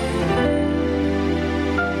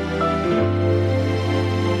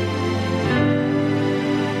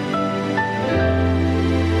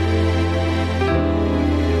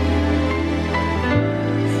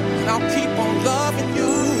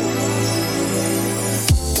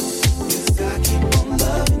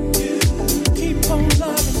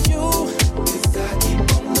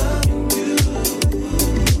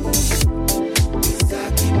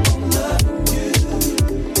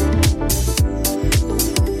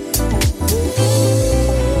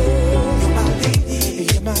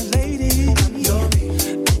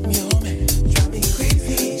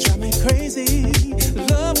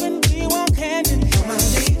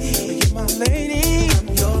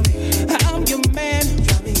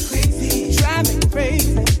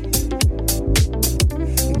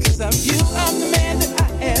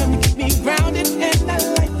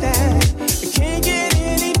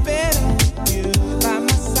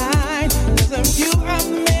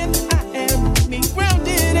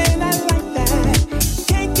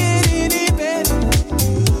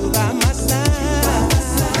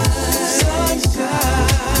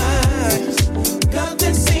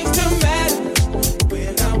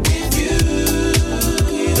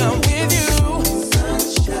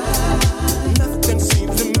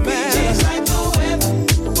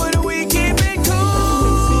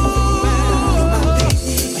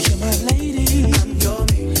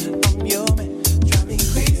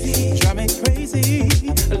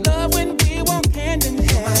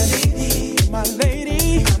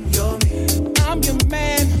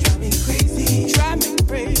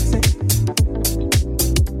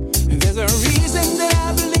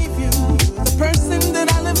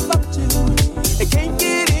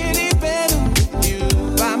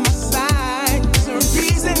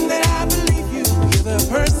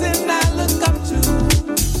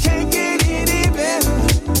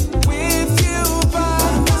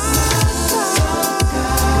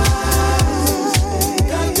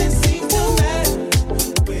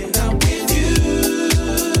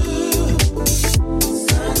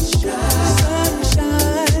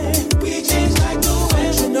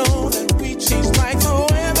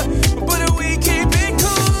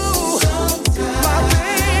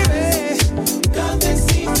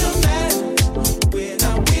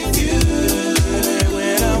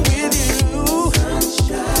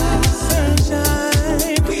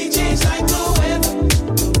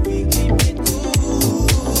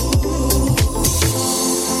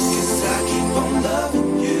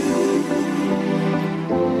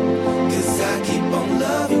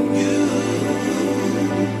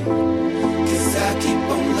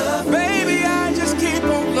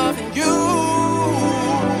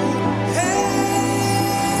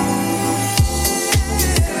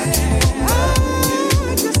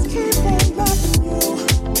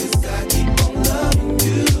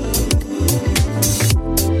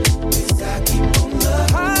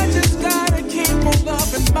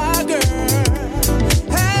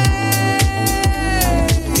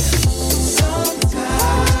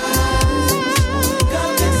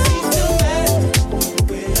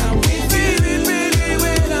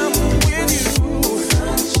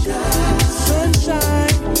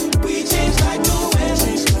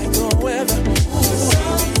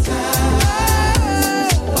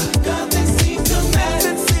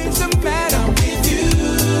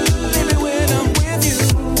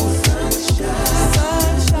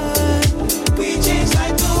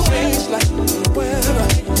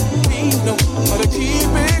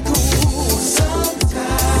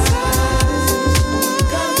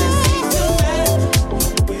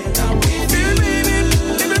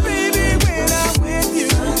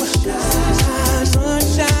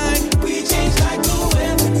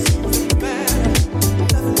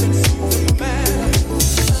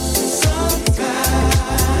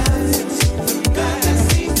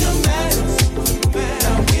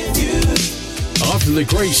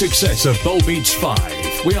 the great success of Bowl Beats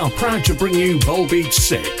 5, we are proud to bring you Bowl Beats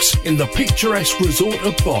 6 in the picturesque resort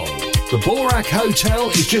of Bowl. The Borak Hotel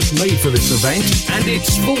is just made for this event, and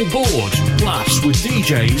it's full board. Plus, with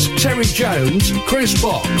DJs Terry Jones, Chris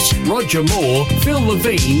Box, Roger Moore, Phil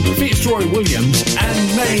Levine, Fitzroy Williams,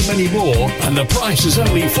 and many, many more. And the price is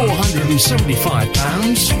only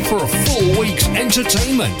 £475 for a full week's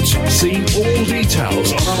entertainment. See all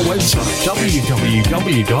details on our website,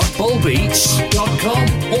 www.bowlbeats.com,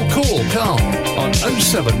 or call Carl on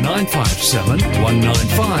 07957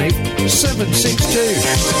 195 762.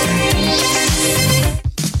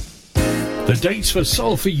 The dates for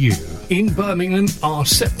Soul For You in Birmingham are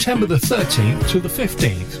September the 13th to the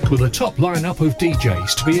 15th, with a top lineup of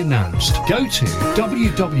DJs to be announced. Go to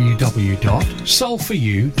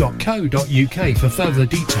www.soulforyou.co.uk for further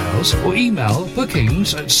details, or email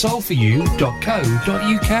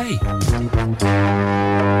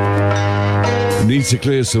bookings@soulforyou.co.uk. Need to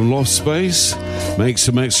clear some loft space? Make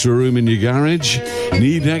some extra room in your garage?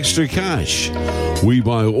 Need extra cash? We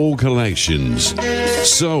buy all collections,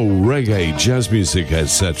 soul, reggae, jazz music,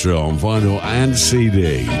 etc. on vinyl and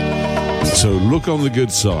CD. So look on the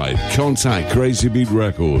good side. Contact Crazy Beat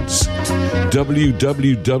Records.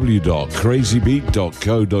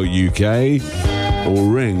 www.crazybeat.co.uk or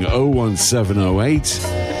ring 01708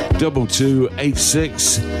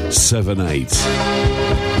 228678.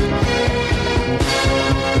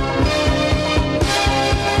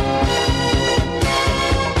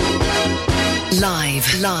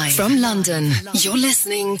 Live from London, you're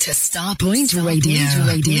listening to Starpoint Radio.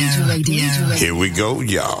 Here we go,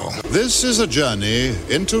 y'all. This is a journey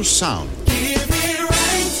into sound.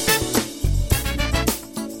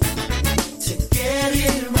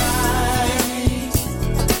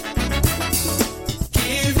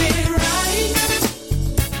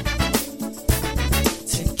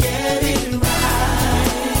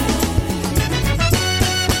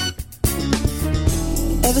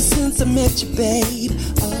 I met you, babe,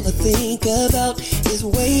 all I think about is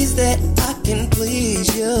ways that I can please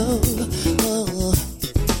you. Oh.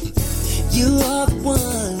 You are the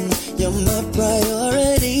one, you're my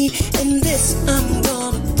priority, and this I'm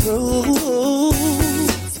gonna prove.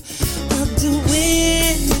 I'll do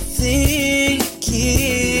anything to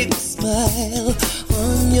keep a smile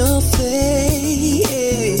on your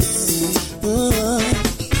face.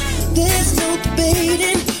 There's no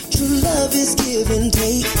debating, true love is give and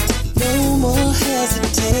take. No more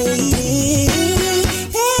hesitating.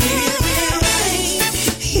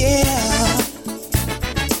 Yeah.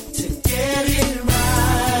 To get it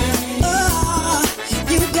right. Oh,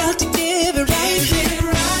 you got to give it right. Get it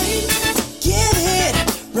right. Get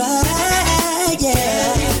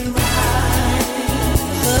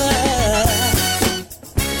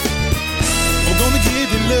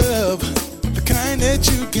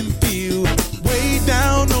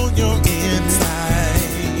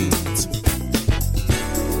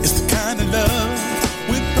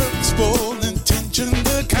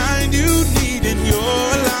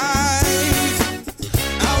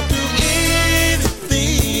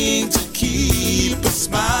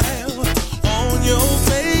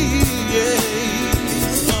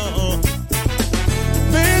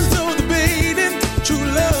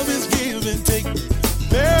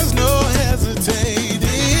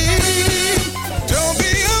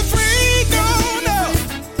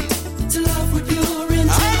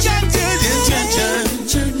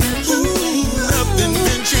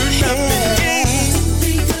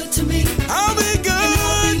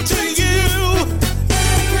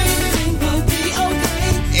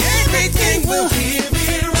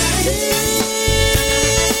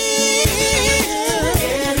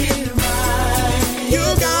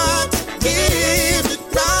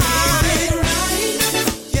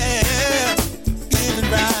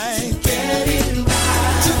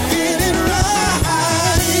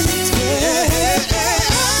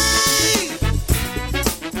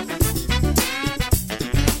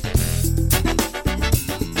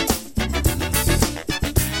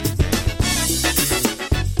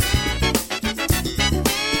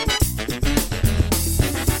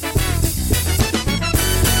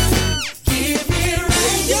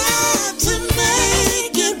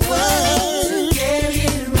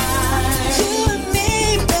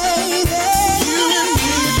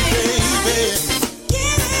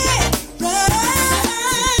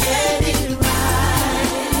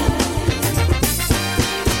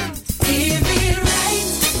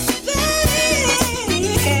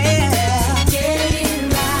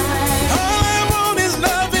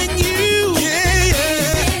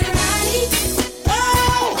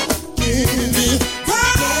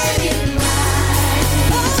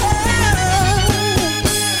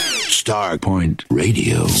Starpoint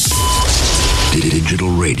Radio. Digital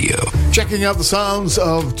radio. Checking out the sounds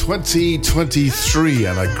of 2023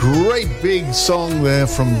 and a great big song there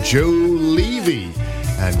from Joe Levy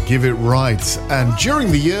and Give It Right. And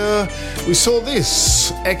during the year, we saw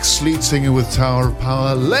this ex-lead singer with Tower of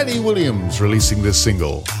Power, Lenny Williams, releasing this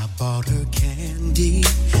single. I bought her candy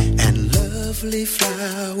and lovely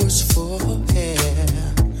flowers for her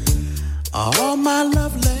hair. All my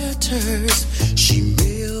love letters, she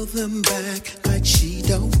mailed them back like she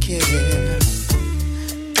don't care.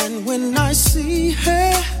 And when I see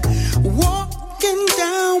her walking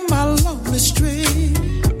down my lonely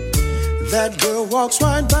street, that girl walks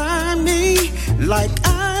right by me like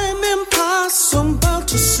I'm impossible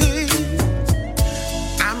to see.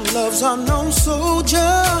 I'm love's unknown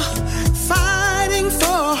soldier, fighting for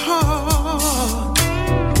a heart.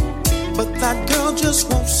 But that girl just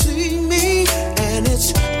won't see me, and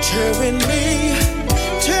it's tearing me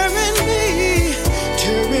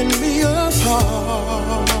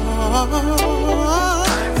apart.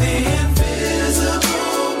 I'm the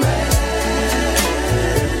invisible man,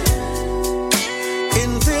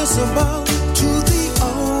 invisible to the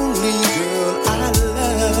only girl I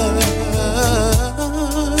love.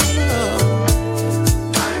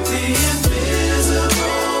 I'm the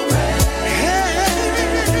invisible man.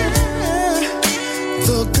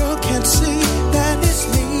 The girl can't see that it's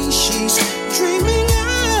me she's dreaming of.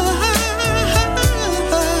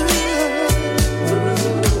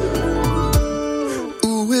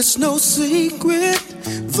 Ooh, it's no secret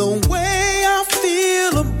the way I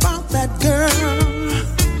feel about that girl.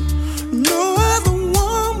 No other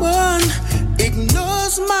woman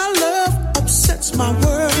ignores my love, upsets my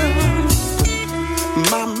world.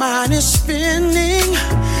 My mind is spinning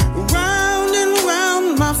round and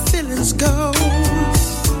round, my feelings go.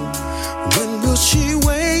 When will she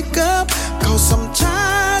wake up? 'Cause I'm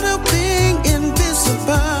tired of being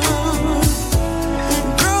invisible.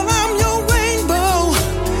 Girl, I'm your rainbow,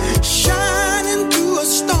 shining through a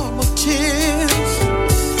storm of tears.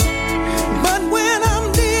 But when I'm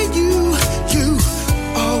near you, you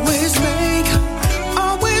always make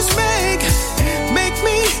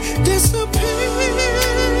me disappear.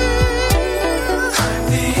 I'm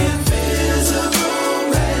the invisible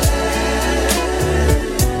man,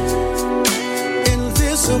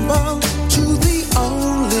 invisible to the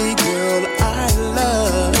only girl I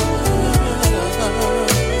love.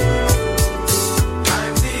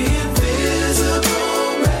 I'm the invisible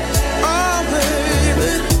man. Oh,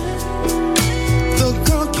 baby, the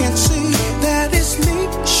girl can't see that it's me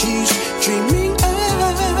she's dreaming of.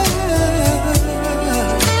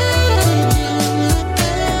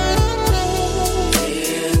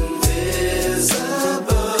 Invisible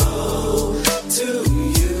to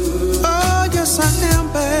you. Oh, yes, I am,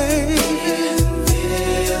 babe.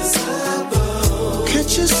 Invisible.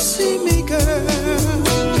 Can't you see me, girl?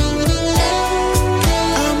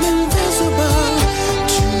 I'm invisible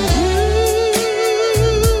to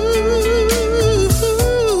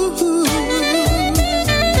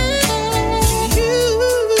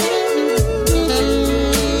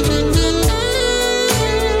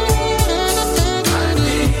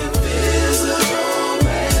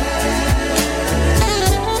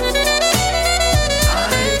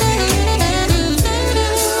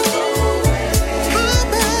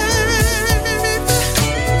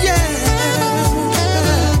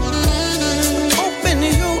open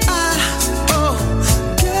your eye, oh,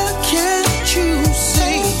 girl, can't you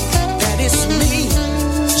see that it's me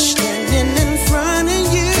standing in front of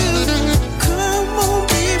you? Come on,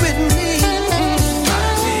 be with me.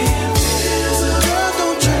 Girl,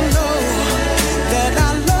 don't you know that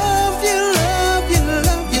I love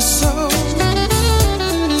you so?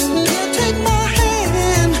 Girl, take my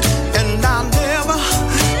hand and I'll never,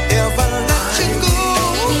 ever let you go.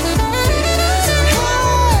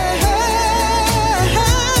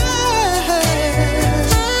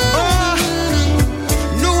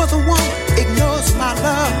 No other one ignores my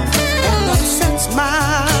love and upsets my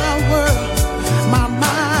world. My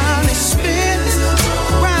mind is spinning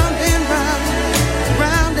round and round,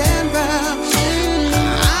 round and round.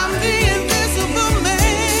 I'm the invisible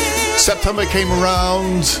man. September came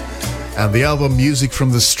around and the album Music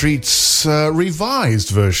from the Streets revised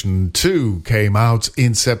version 2 came out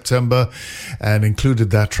in September and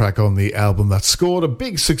included that track on the album that scored a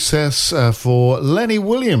big success for Lenny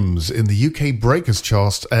Williams in the UK Breakers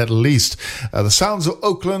chart at least. The sounds of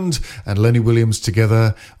Oakland and Lenny Williams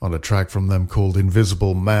together on a track from them called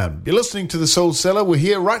Invisible Man. You're listening to the Soul Cellar. We're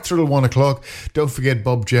here right through till 1 o'clock. Don't forget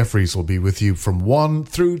Bob Jeffries will be with you from 1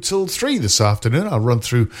 through till 3 this afternoon. I'll run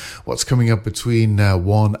through what's coming up between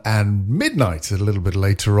 1 and midnight a little bit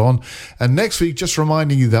later on. And next week, just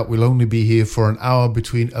reminding you that we'll only be here for an hour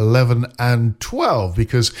between 11 and 12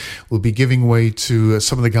 because we'll be giving way to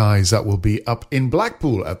some of the guys that will be up in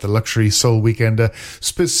Blackpool at the Luxury Soul Weekender,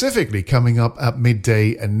 specifically coming up at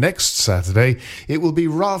midday and next Saturday. It will be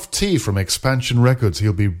Ralph T from Expansion Records.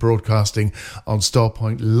 He'll be broadcasting on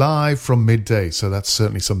Starpoint live from midday, so that's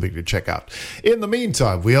certainly something to check out. In the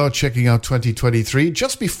meantime, we are checking out 2023.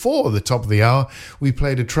 Just before the top of the hour, we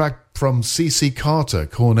played a track from C.C. Carter,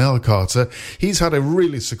 Cornell Carter. He's had a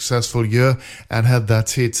really successful year and had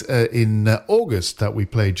that hit in August that we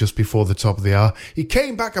played just before the top of the hour. He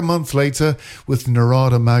came back a month later with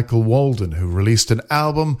Narada Michael Walden, who released an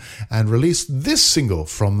album and released this single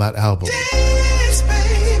from that album. Dance,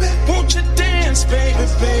 baby. Won't you dance, baby,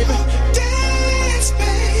 baby? Dance,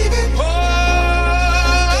 baby.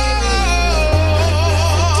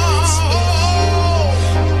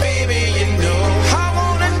 Oh, baby, you know I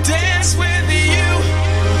wanna dance with you.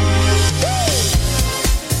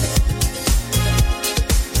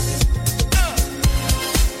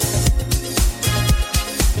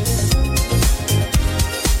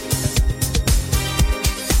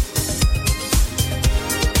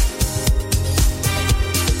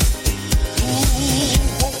 Ooh,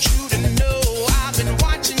 want you to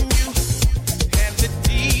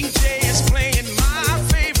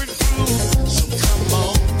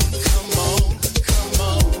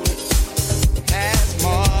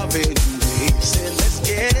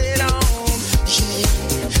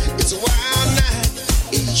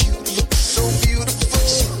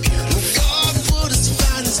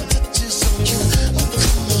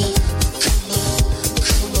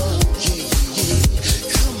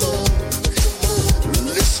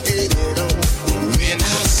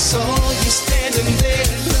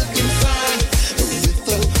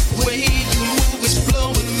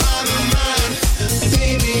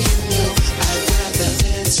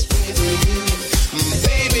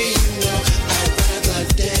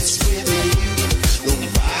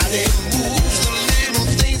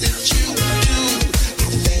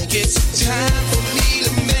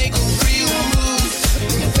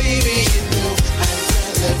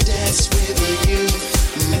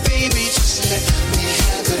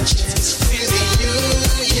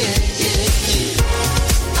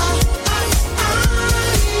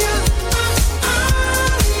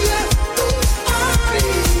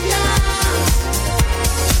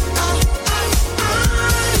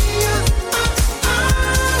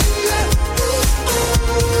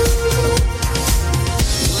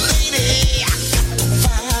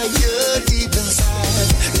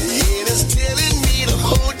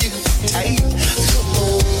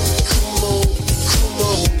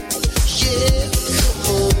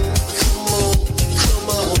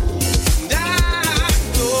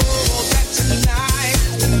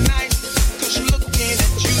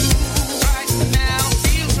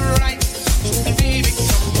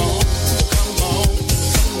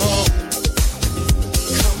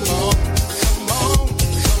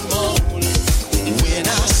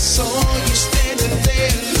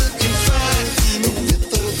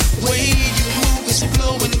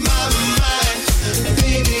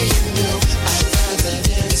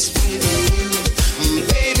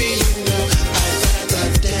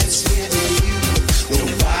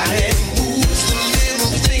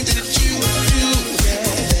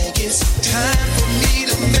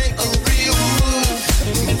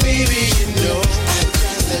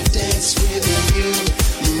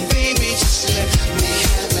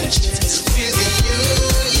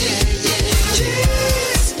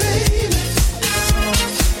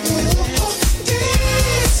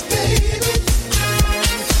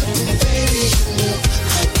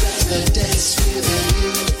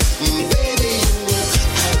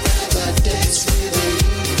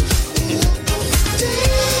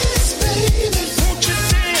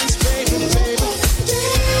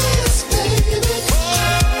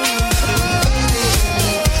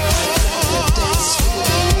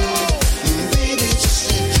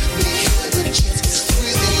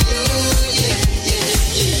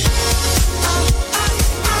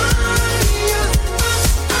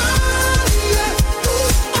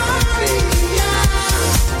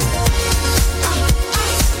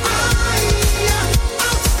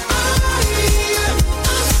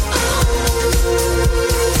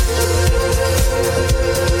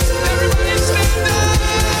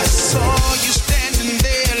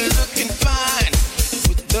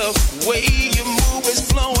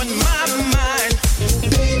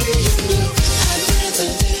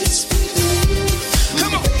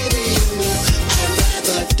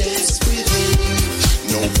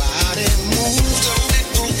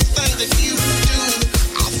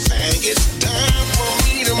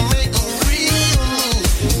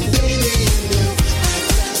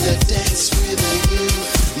dance with you.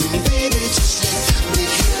 Baby, just let me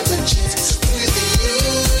have a chance with you.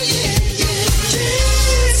 Yeah, yeah.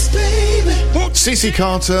 Dance, baby. CC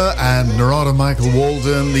Carter and Narada Michael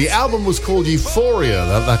Walden. The album was called Euphoria,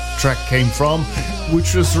 that track came from,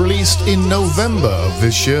 which was released in November of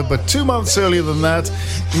this year. But 2 months earlier than that,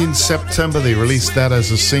 in September, they released that as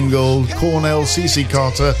a single. Cornell, CC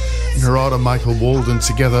Carter, Narada Michael Walden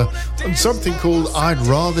together on something called I'd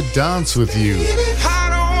Rather Dance With You.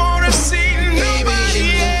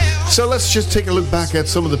 So let's just take a look back at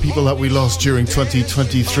some of the people that we lost during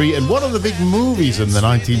 2023. And one of the big movies in the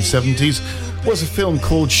 1970s was a film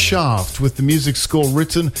called Shaft, with the music score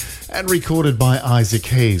written and recorded by Isaac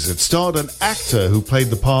Hayes. It starred an actor who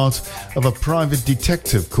played the part of a private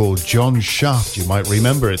detective called John Shaft. You might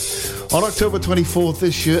remember it. On October 24th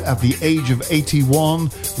this year, at the age of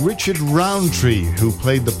 81, Richard Roundtree, who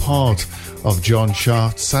played the part of John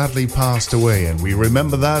Shaft, sadly passed away, and we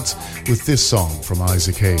remember that with this song from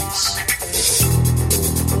Isaac Hayes.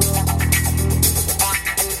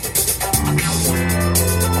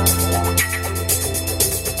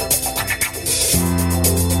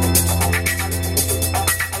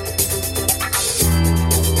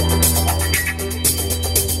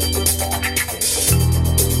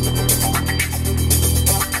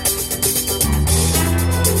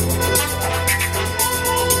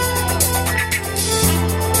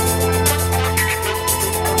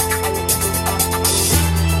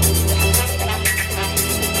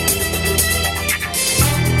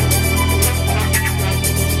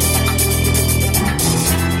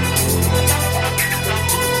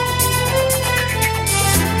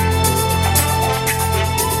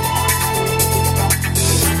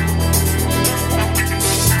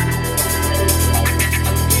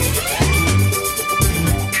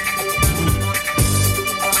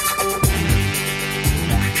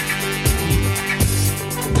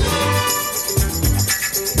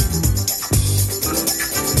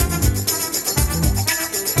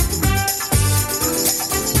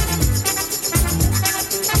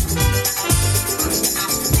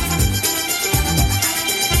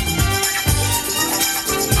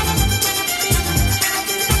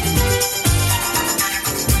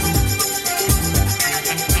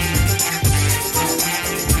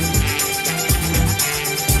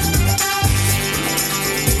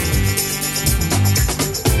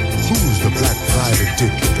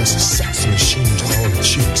 That's a sex machine to all the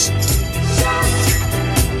chicks.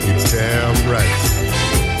 You're damn right.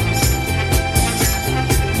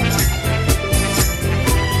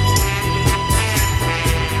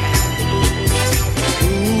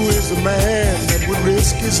 Who is the man that would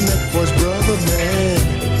risk his neck for his brother, man?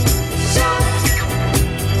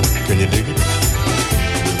 Can you dig it?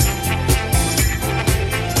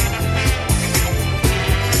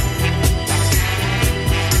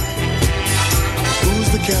 Who's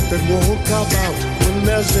the cat that won't cop out when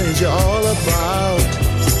there's danger all about?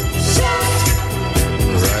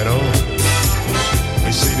 Right on.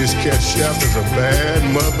 You see, this cat Shaft is a bad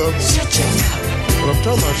mother. Shut your mouth. What I'm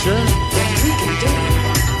talking about, Shaft? Then we can do it.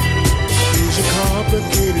 He's a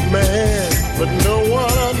complicated man, but no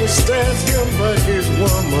one understands him but his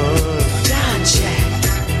woman. John Shaft.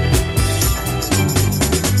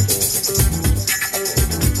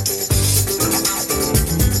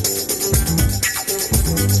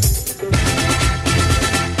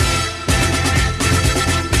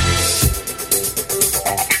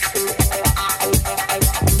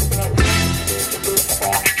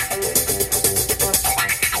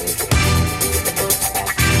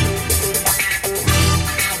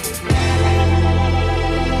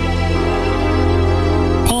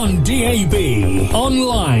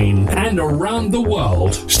 Online and around the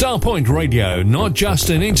world. Starpoint Radio, not just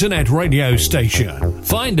an internet radio station.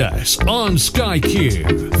 Find us on Sky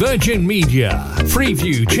Q, Virgin Media,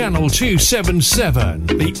 Freeview Channel 277,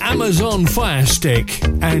 the Amazon Fire Stick,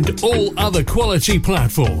 and all other quality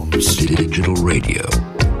platforms. Digital radio.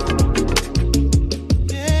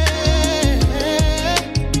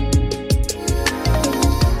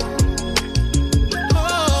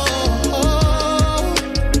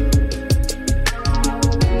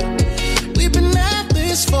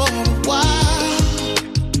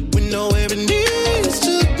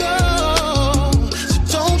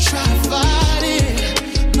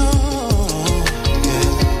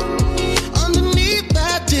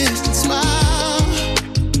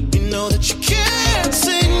 That you can't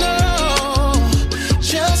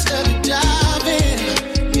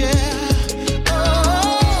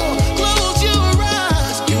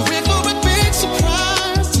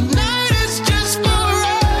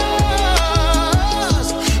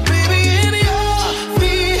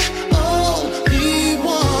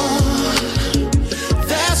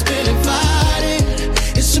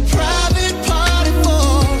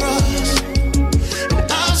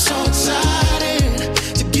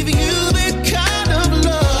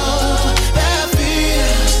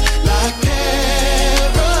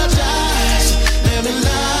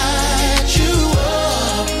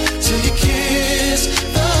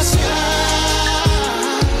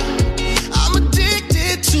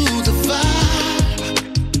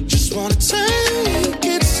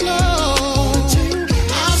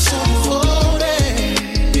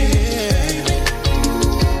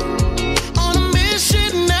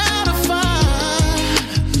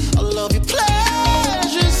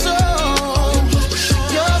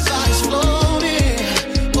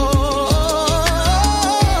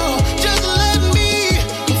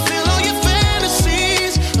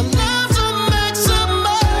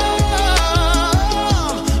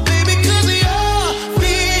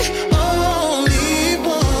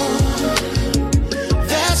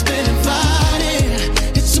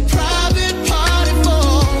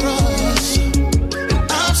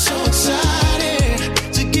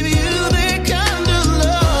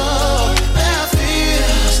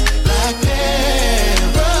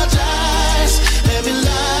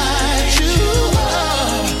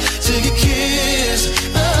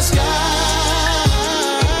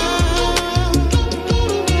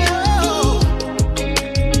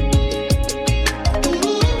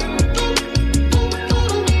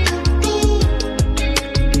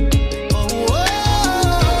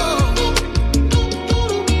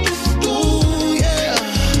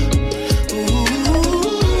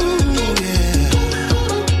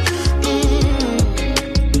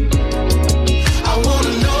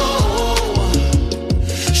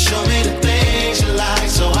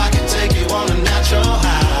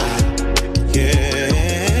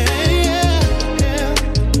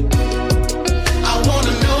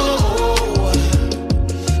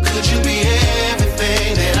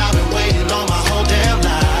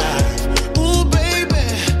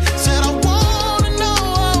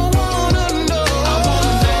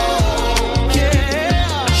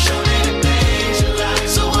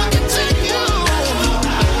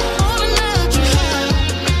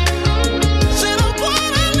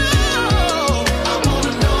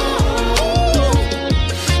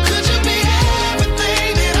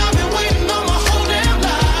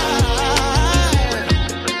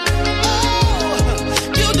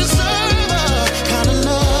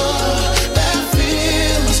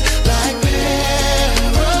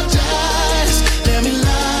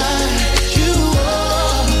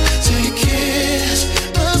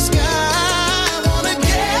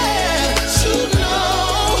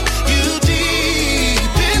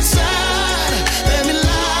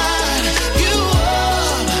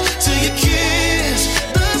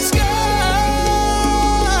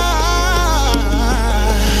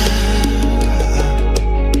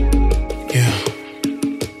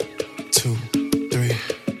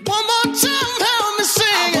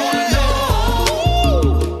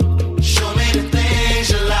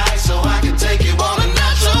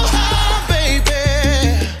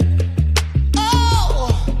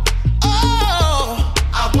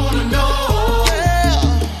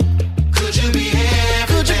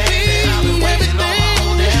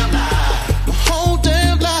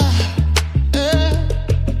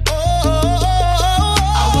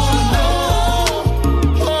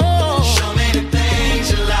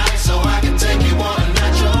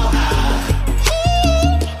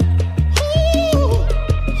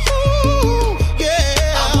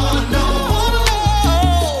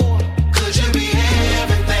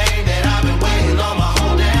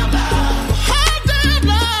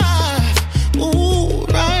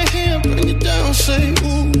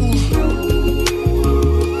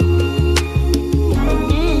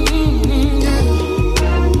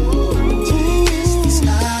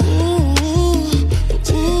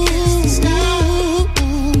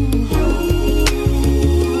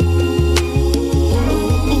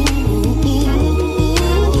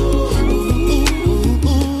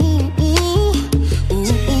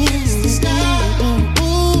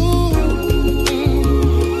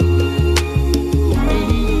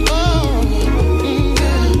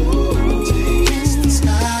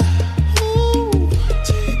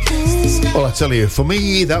I tell you, for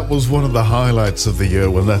me, that was one of the highlights of the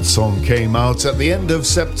year when that song came out at the end of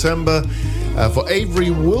September. For Avery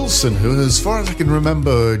Wilson, who, as far as I can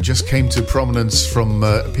remember, just came to prominence from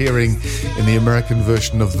appearing in the American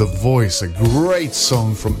version of The Voice. A great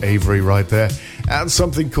song from Avery right there. And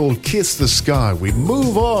something called Kiss the Sky. We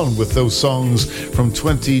move on with those songs from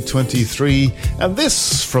 2023. And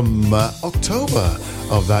this from October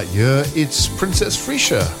of that year, it's Princess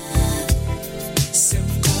Frisha.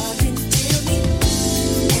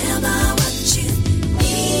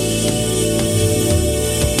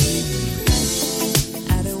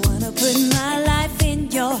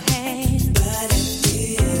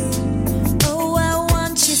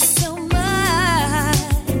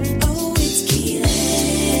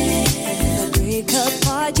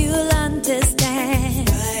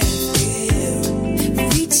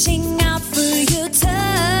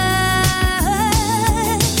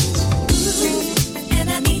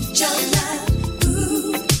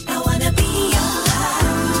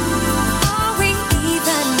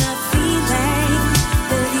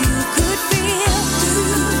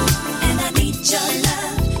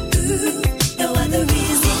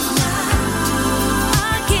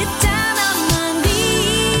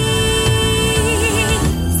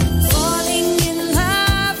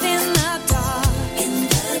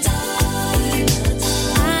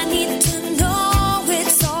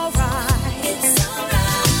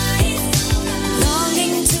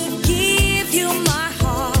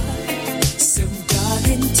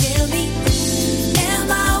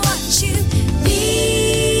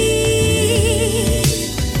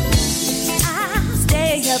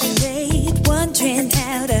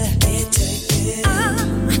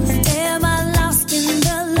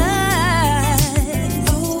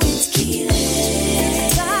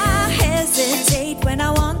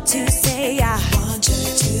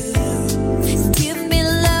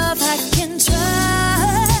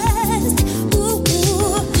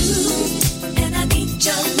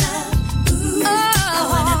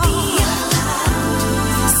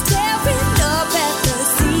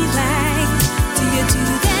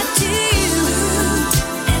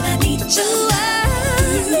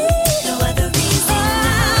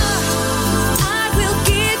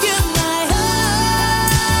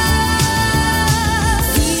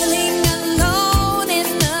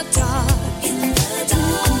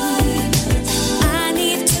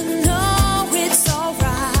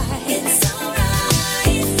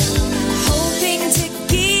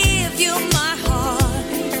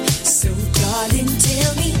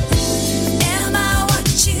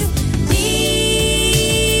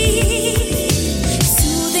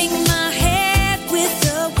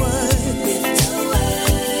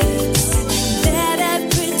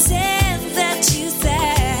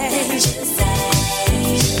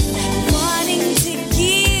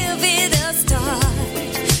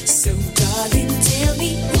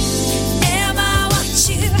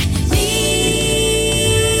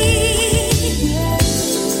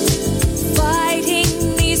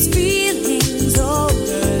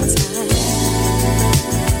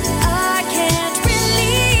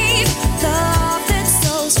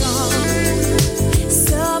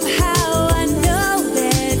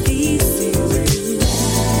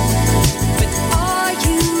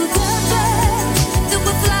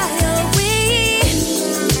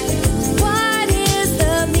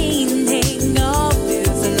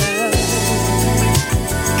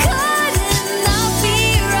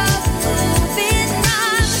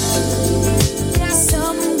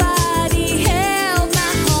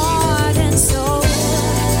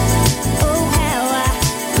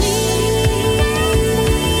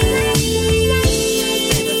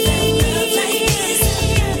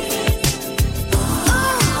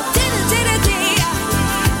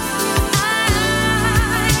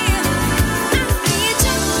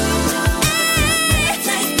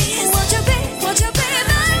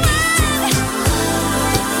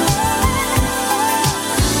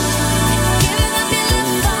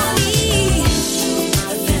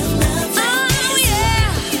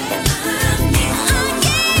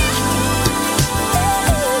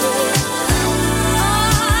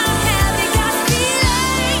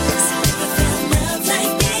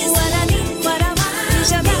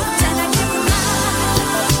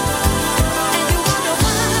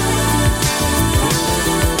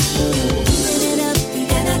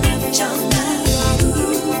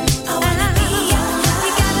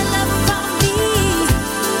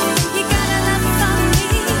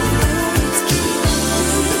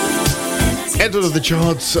 Entered the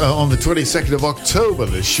charts on the 22nd of October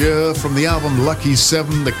this year from the album Lucky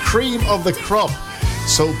 7, The Cream of the Crop.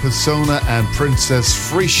 Soul Persona and Princess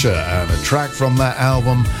Freesia, and a track from that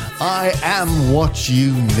album, I Am What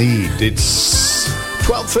You Need. It's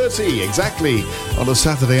 12:30 exactly on a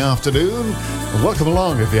Saturday afternoon. Welcome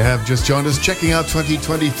along if you have just joined us, checking out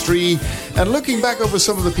 2023 and looking back over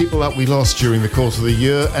some of the people that we lost during the course of the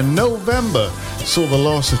year. And November saw the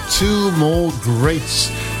loss of two more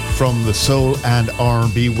greats from the soul and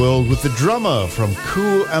R&B world, with the drummer from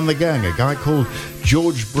Kool and the Gang, a guy called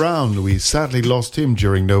George Brown. We sadly lost him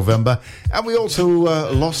during November. And we also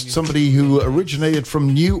lost somebody who originated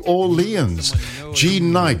from New Orleans,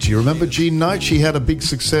 Jean Knight. You remember Jean Knight? She had a big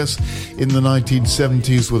success in the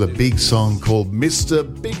 1970s with a big song called Mr.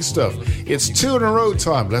 Big Stuff. It's two in a row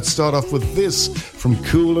time. Let's start off with this from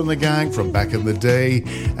Kool and the Gang from back in the day.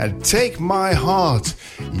 And Take My Heart.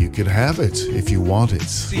 You can have it if you want it.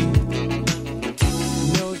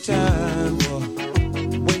 No time for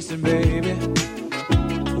wasting, baby.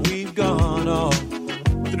 We've gone all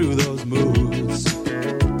through those moods.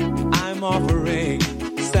 I'm offering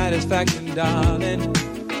satisfaction, darling.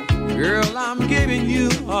 Girl, I'm giving you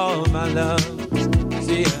all my love.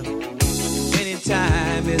 See,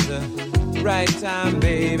 anytime is the right time,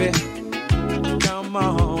 baby. Come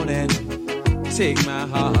on and take my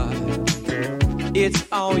heart. It's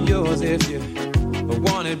all yours if you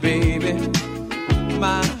want it, baby.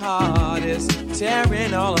 My heart is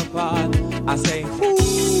tearing all apart. I say, ooh,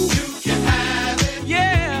 you can have it.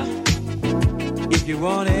 Yeah, if you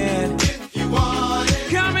want it. If you want it.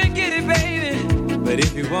 Come and get it, baby. But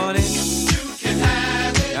if you want it, you can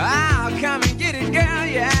have it. I'll come and get it, girl,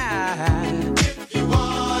 yeah. If you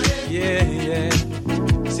want it. Yeah, yeah.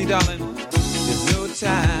 See, darling, there's no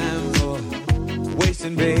time for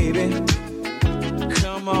wasting, baby.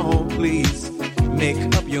 Come on, please, make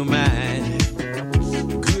up your mind.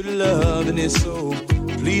 Good loving is so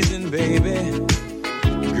pleasing, baby.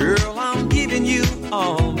 Girl, I'm giving you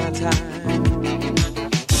all my time.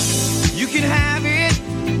 You can have it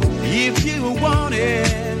if you want it.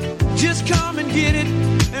 Just come and get it,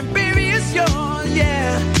 and baby, it's yours,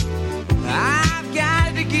 yeah. I've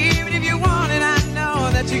got to give it if you want it. I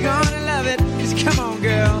know that you're gonna love it. Just come on,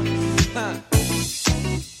 girl. Huh.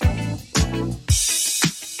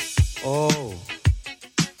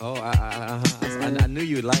 I knew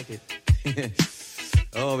you would like it.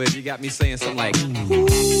 Oh, baby, you got me saying something like, ooh,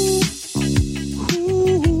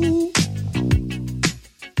 ooh,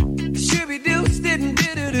 shooby-doo,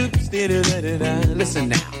 stidden-doo-doo-doo. Listen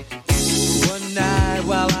now. One night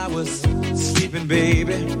while I was sleeping,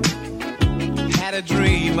 baby, had a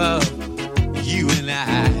dream of you and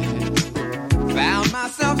I. Found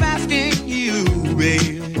myself asking you,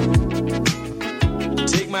 baby,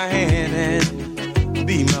 take my hand and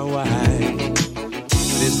be my wife.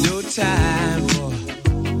 There's no time for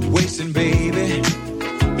wasting, baby,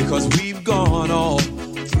 because we've gone all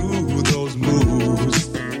through those moves.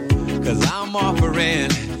 Cause I'm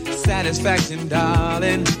offering satisfaction,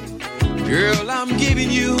 darling. Girl, I'm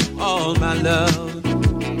giving you all my love. You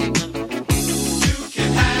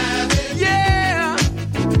can have it. Yeah,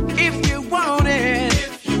 if you want it.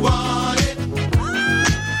 If you want it.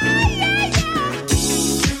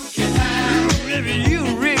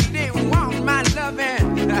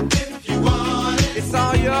 It's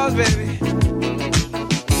all yours, baby. You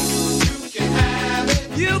can have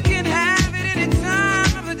it. You can have it any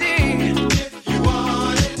time of the day. If you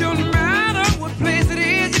want it. Don't matter what place it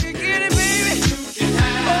is, you can get it, baby. You can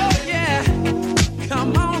have it. Oh, yeah.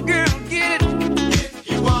 Come on, girl, get it. If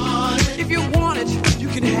you want it. If you want it, you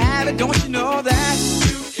can have it. Don't you know that?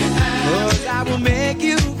 You can have it. 'Cause I will make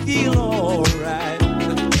you feel alright.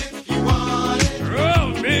 If you want it.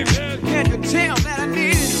 Oh, baby. Can't you tell that I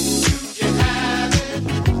need it?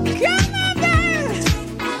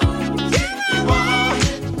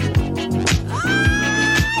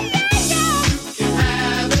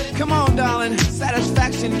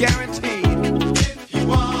 Satisfaction guaranteed. If you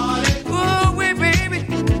want it. Oh, wait, baby.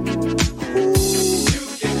 Ooh, you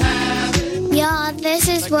can have it. Y'all, this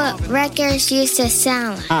is what records used to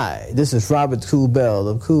sound like. Hi, this is Robert Kool Bell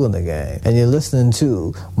of Kool and the Gang, and you're listening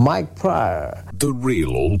to Mike Pryor. The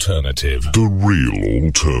real alternative. The real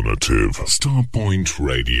alternative. Starpoint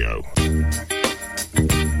Radio.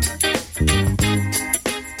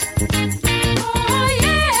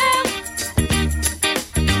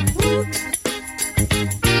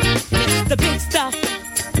 The big stuff.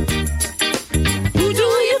 Who do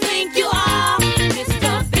you think you are?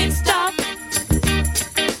 Mr. Big Stuff.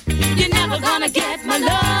 You're never gonna get my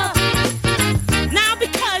love. Now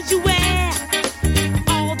because you wear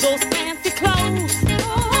all those fancy clothes.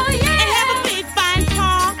 Oh, yeah. And have a big fine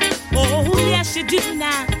car. Oh, yes you do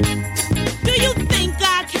now. Do you think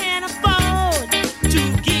I can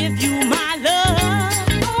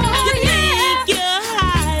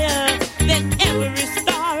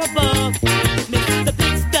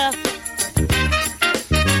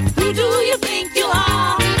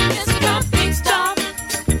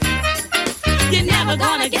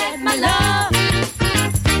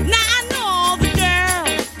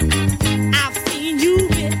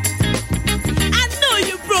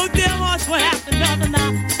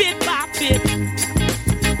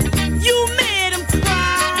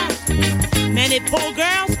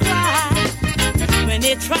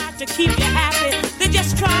to keep you happy. They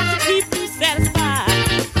just try to keep you satisfied.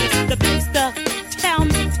 It's the big stuff. Tell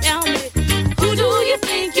me, who do you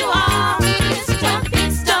think you are? Mr.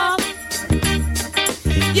 Big Stuff.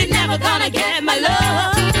 You're never gonna get my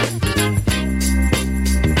love.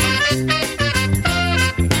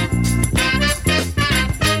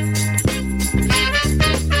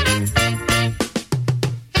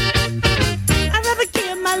 I'd rather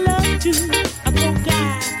give my love to a poor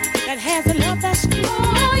guy that has a love that's true.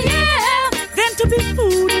 Oh yeah, than to be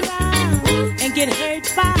fooled around and get hurt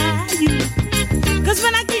by you. 'Cause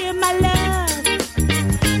when I give my love,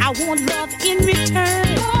 I want love in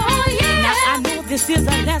return. Oh yeah. Now I know this is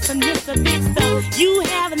a lesson, Mr. Big Stuff. You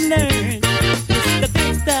haven't learned. Mr.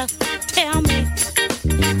 Big Stuff, tell me,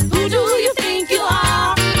 who do you think you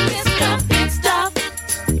are? Mr. Big Stuff.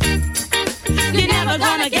 You're never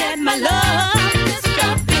gonna get my love.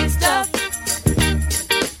 Mr. Big Stuff.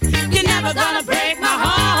 You're never gonna break my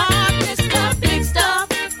heart. Mr. Big Stuff.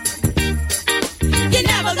 You're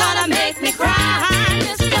never gonna make me cry.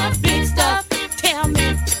 Mr. Big Stuff, tell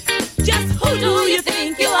me, just who do you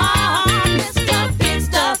think you are? Mr. Big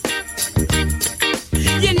Stuff.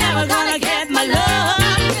 You're never gonna get my love.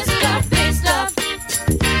 Mr. Big Stuff.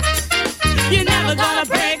 You're never gonna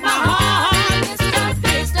break my heart. Mr.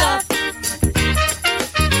 Big Stuff.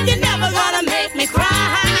 You're never gonna make me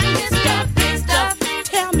cry. Mr. Big Stuff,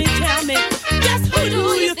 tell me, just who do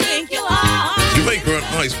you think you are? Jamaica on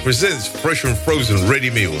Ice presents fresh and frozen ready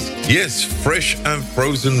meals. Yes, fresh and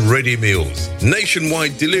frozen ready meals.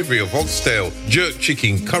 Nationwide delivery of oxtail, jerk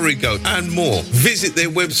chicken, curry goat, and more. Visit their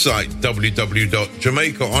website,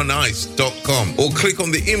 www.jamaicanice.com, or click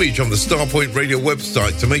on the image on the Starpoint Radio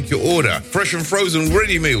website to make your order. Fresh and frozen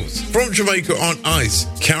ready meals from Jamaica on Ice.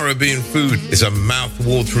 Caribbean food is a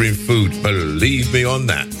mouth-watering food. Believe me on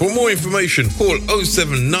that. For more information, call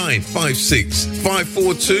 07956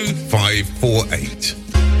 542 548.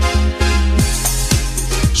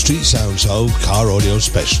 Street Sounds Home car audio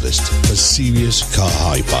specialist for serious car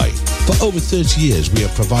hi-fi. For over 30 years, we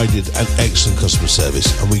have provided an excellent customer service,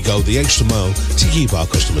 and we go the extra mile to keep our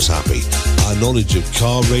customers happy. Our knowledge of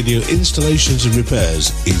car radio installations and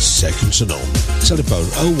repairs is second to none. Telephone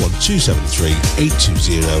 01273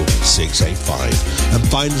 820 685 and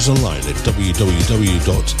find us online at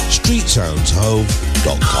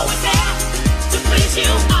www.streetsoundshome.com.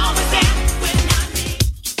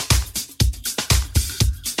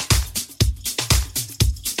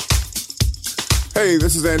 Hey,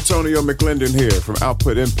 this is Antonio McClendon here from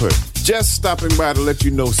Output Input. Just stopping by to let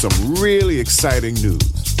you know some really exciting news.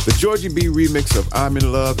 The Georgie B remix of I'm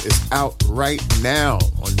in Love is out right now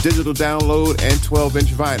on digital download and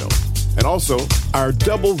 12-inch vinyl. And also, our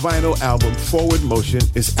double vinyl album Forward Motion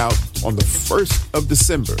is out on the 1st of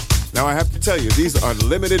December. Now, I have to tell you, these are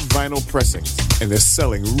limited vinyl pressings, and they're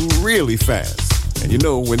selling really fast. And you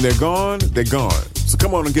know, when they're gone, they're gone. So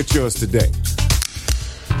come on and get yours today.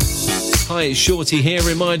 Hi, it's Shorty here,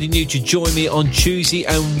 reminding you to join me on Tuesday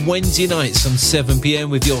and Wednesday nights from 7 p.m.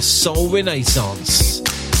 with your Soul Renaissance.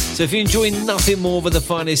 So if you enjoy nothing more than the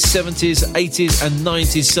finest 70s, 80s and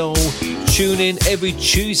 90s soul, tune in every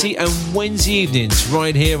Tuesday and Wednesday evenings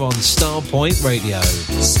right here on Starpoint Radio.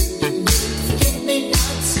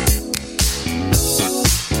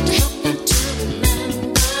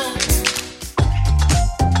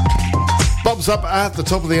 Bob's up at the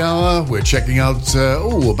top of the hour. We're checking out,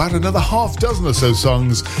 about another half dozen or so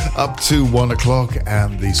songs up to 1 o'clock,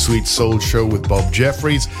 and the Sweet Soul Show with Bob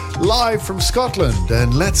Jeffries, live from Scotland.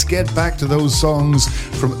 And let's get back to those songs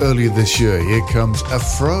from earlier this year. Here comes A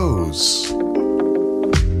Froze.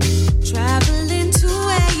 Traveling to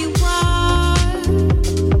where you are,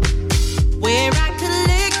 where I could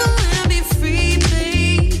let go and be free,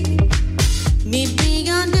 babe. Meet me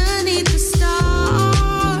underneath the stars.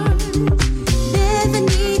 Never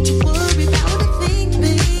need to worry about a thing,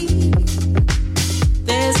 babe.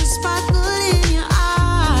 There's a sparkle in your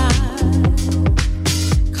eye,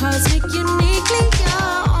 cosmic, uniquely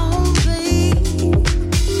your own, babe.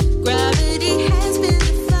 Gravity has been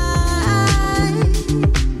defied.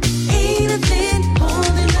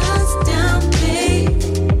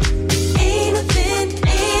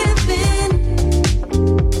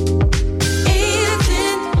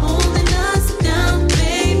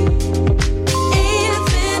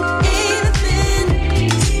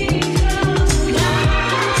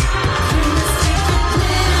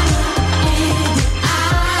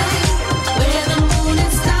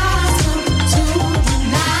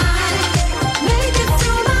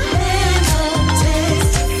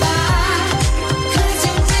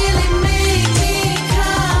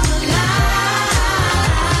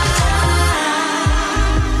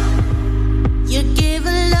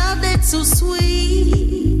 so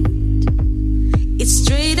sweet. It's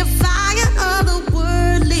straight up fire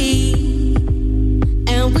otherworldly.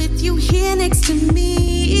 And with you here next to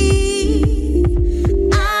me,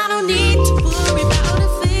 I don't need to worry about a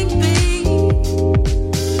thing, babe.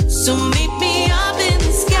 So meet me up in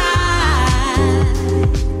the sky,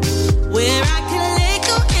 where I can let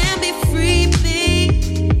go and be free,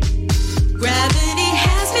 babe. Gravity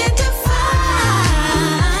has been defied.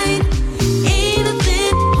 Ain't a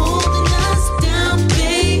thing holding us down,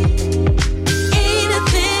 babe. Ain't a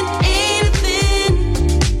thing, ain't a thing.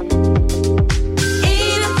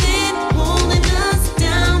 Ain't a thing holding us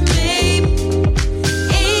down, babe.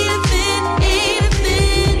 Ain't a thing, ain't a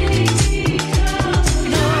thing.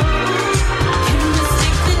 No. Can we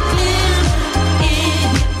stick the glimmer in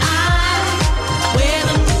your eye, where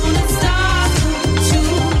the moon and stars come to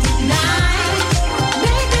unite?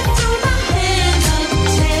 Make it through my hands and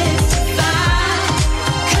testify,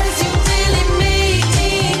 'cause you really make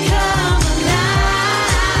me come alive.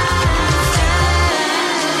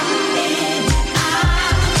 In your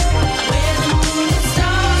eye, where the moon and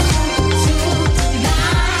stars come to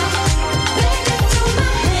unite. Make it through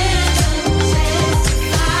my hands and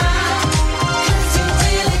testify, 'cause you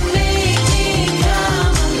really make me come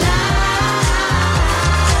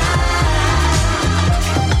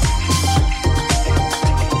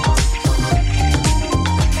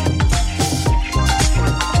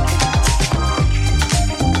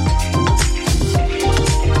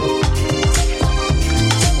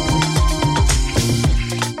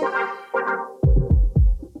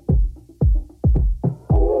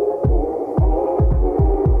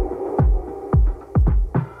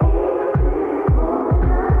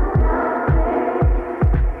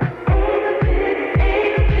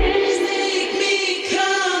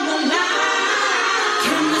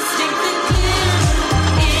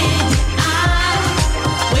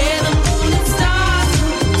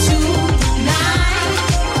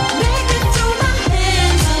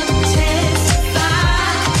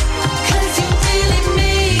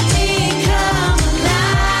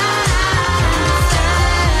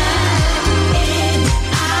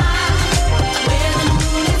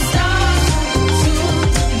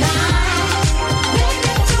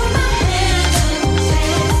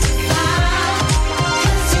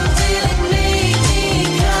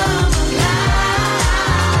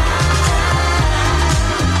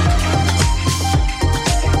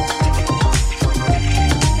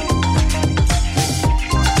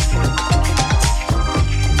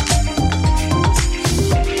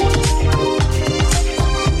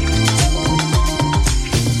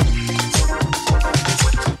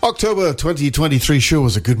October 2023 sure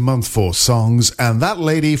was a good month for songs, and that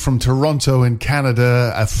lady from Toronto in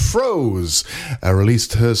Canada, Froze,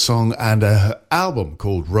 released her song and her album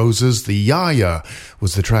called Roses. The Yaya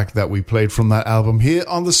was the track that we played from that album here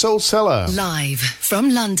on the Soul Cellar. Live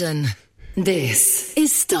from London, this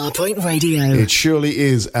is Starpoint Radio. It surely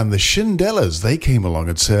is. And the Shindellas, they came along.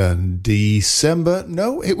 It's December.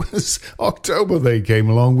 No, it was October they came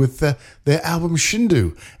along with their album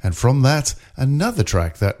Shindu. And from that, another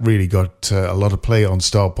track that really got a lot of play on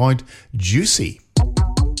Starpoint, Juicy.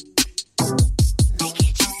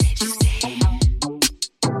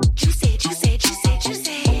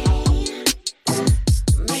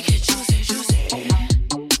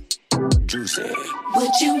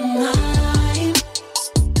 Would you mind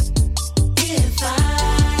if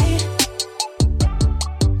I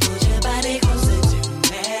put your body closer to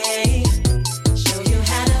me? Show you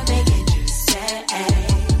how to make it juicy.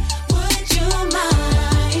 Would you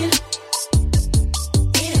mind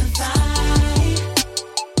if I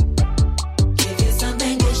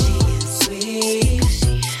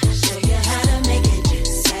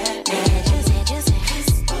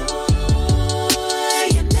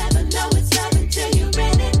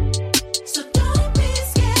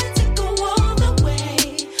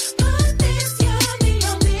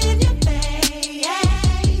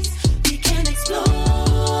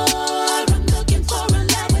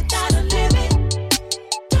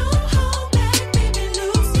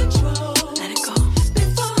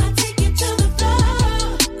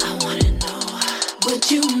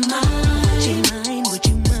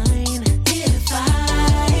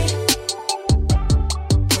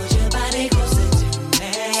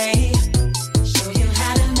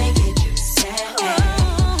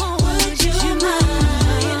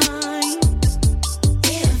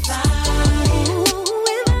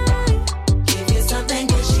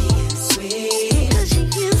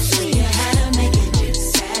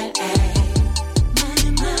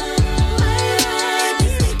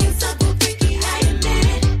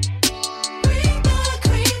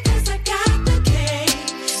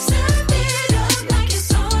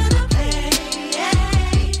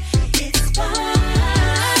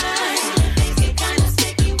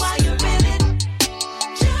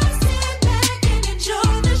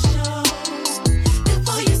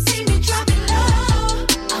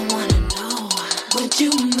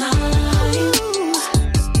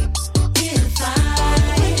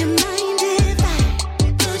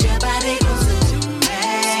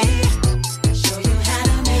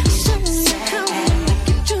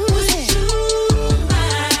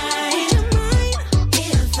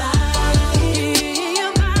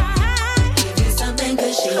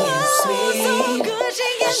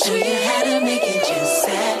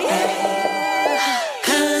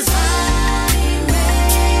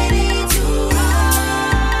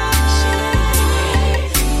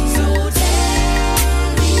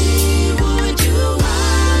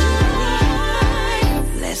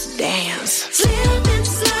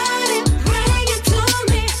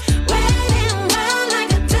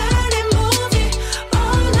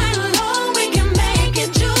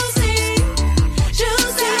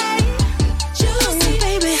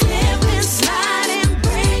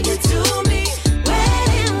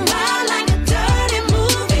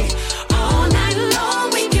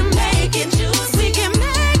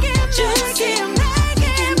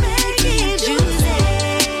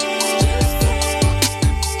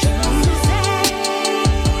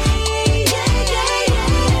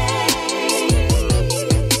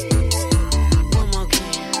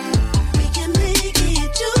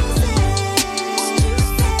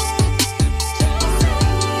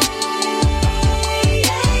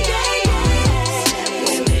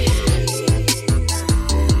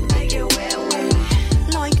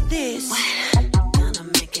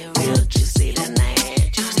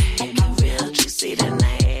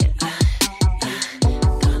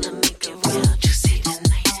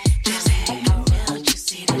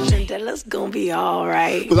Let's gonna be all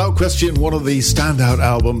right. Without question, one of the standout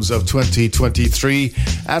albums of 2023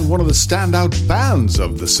 and one of the standout bands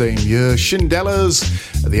of the same year,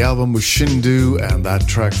 Shindellas. The album was Shindu, and that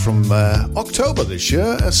track from October this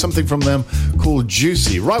year, something from them called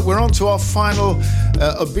Juicy. Right, we're on to our final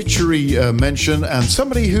obituary mention, and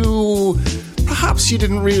somebody who perhaps you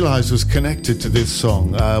didn't realize was connected to this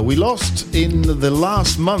song. We lost in the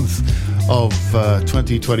last month of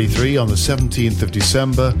 2023 on the 17th of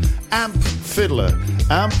December, Amp Fiddler.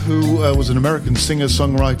 Amp, who was an American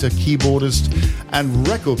singer-songwriter, keyboardist, and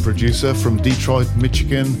record producer from Detroit,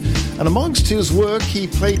 Michigan. And amongst his work, he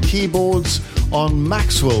played keyboards on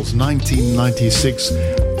Maxwell's 1996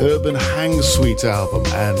 Urban Hang Suite album.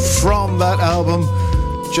 And from that album,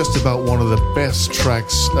 just about one of the best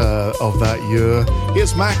tracks of that year,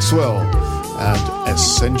 here's Maxwell and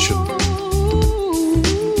Ascension.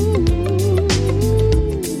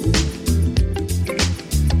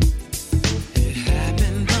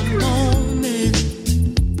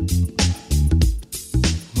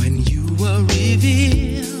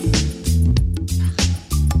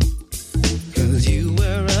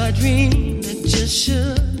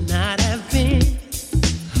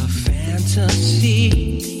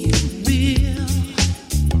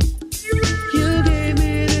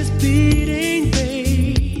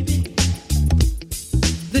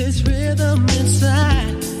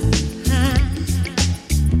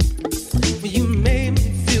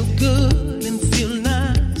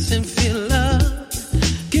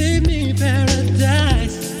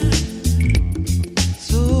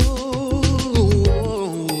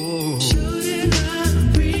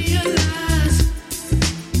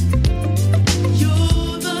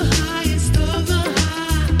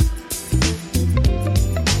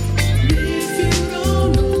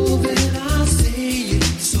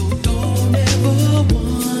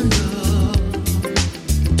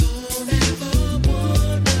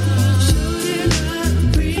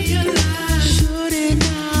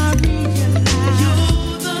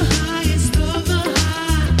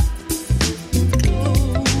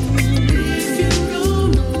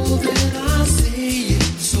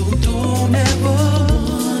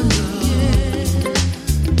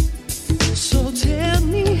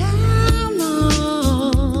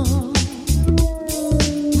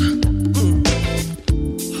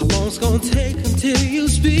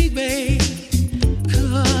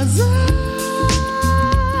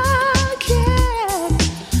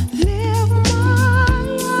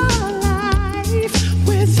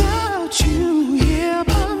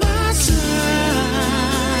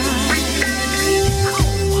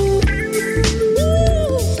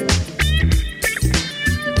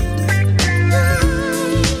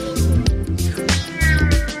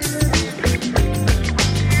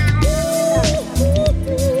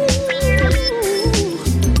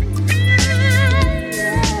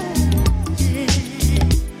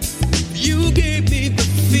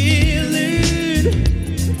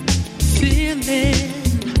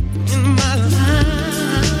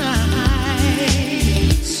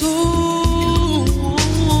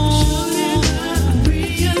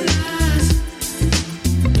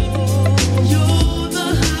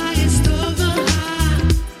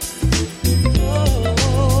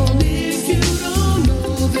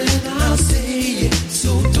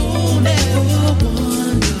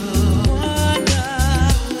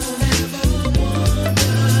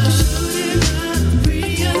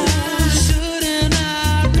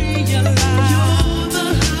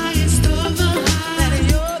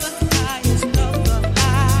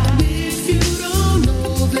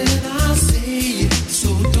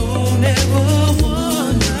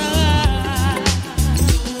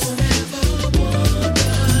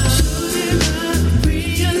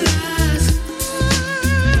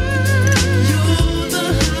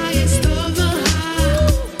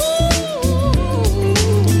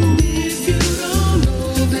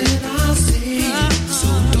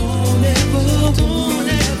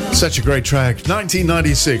 Such a great track.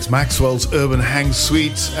 1996, Maxwell's Urban Hang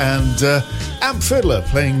Suite, and Amp Fiddler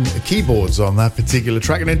playing keyboards on that particular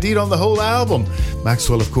track, and indeed on the whole album.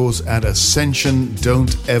 Maxwell, of course, and Ascension,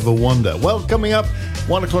 Don't Ever Wonder. Well, coming up,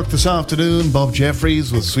 1 o'clock this afternoon, Bob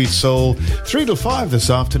Jeffries with Sweet Soul. 3 till 5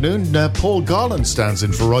 this afternoon, Paul Garland stands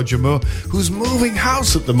in for Roger Moore, who's moving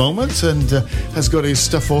house at the moment and has got his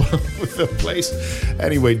stuff all over the place.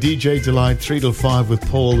 Anyway, DJ Delight, 3 till 5 with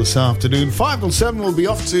Paul this afternoon. 5 till 7 we'll be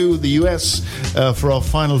off to to the US for our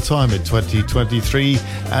final time in 2023.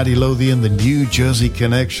 Andy Lothian, the New Jersey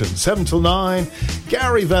Connection. 7 till 9,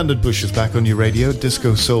 Gary Vanderbush is back on your radio,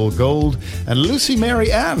 Disco Soul Gold. And Lucy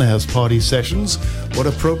Mary Ann has party sessions. What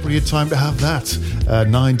appropriate time to have that?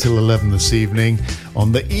 9 till 11 this evening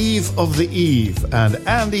on the eve of the eve. And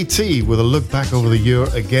Andy T with a look back over the year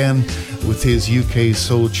again with his UK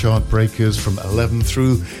Soul Chart breakers from 11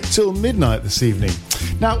 through till midnight this evening.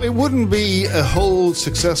 Now, it wouldn't be a whole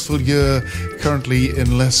successful year currently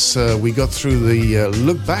unless we got through the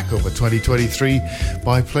look back over 2023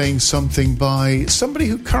 by playing something by somebody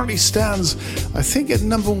who currently stands, I think, at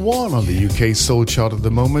number 1 on the UK Soul Chart at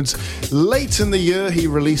the moment. Late in the year, he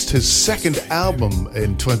released his second album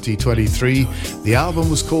in 2023. The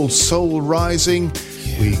album was called Soul Rising.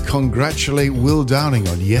 We congratulate Will Downing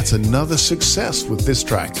on yet another success with this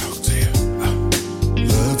track. Love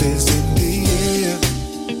is in the air,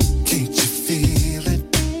 can't you feel it?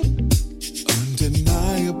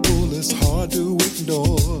 Undeniable, it's hard to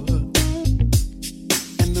ignore.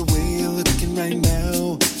 And the way you're looking right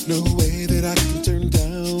now, no way that I can turn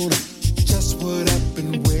down. Just what I've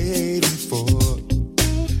been waiting for.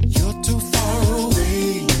 You're too far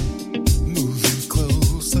away, moving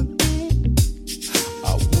closer.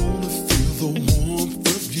 I wanna feel the warmth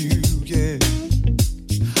of you, yeah.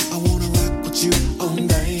 I wanna rock with you all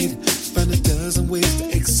night. Find a dozen ways to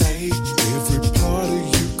excite every part of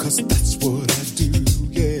you, 'cause that's what I do,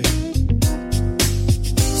 yeah.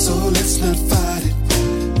 So let's not fight it,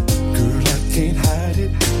 girl, I can't hide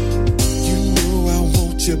it. You know I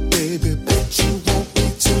want you, baby, but you want me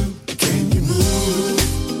too. Can you move?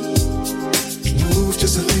 Move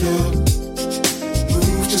just a little.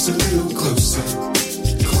 Move just a little closer.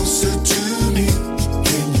 Closer to me.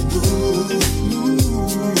 Can you move?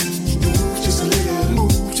 Move just a little.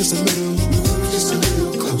 Move just a little. Move just a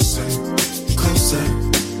little closer. Closer.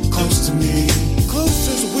 Close to me. Close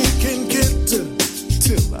as we can get till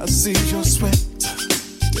I see your sweat.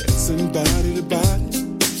 Dancing body to body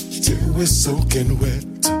till we're soaking wet.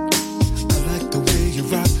 I like the way you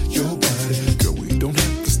rock your body. Girl, we don't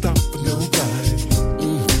have to stop for nobody.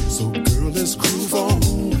 So girl, let's groove on.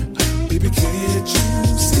 Baby, can't you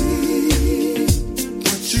see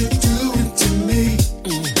what you're doing to me?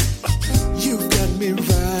 You got me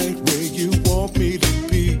right where you want me to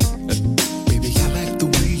be. Baby, I like the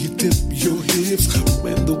way you dip your hips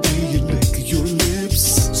and the way you lick your lips.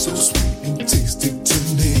 So sweet and tasty to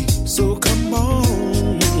me. So come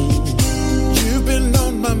on. You've been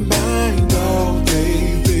on my mind all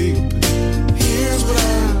day, babe. Here's what I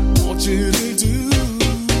want you to do.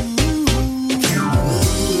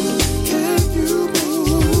 Can you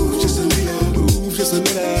move just a little? Move just a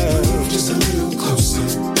little. Move just a little closer.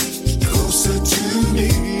 Closer to me.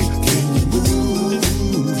 Can you move?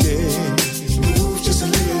 Yeah. Move just a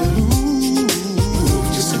little. Move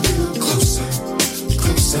just a little closer.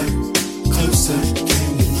 Closer. Closer.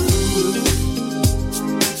 Can you move?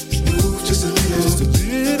 Move just a little. Just a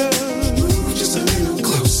little. Move just a little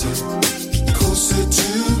closer. Closer to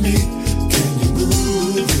me. Can you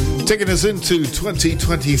move? Taking us into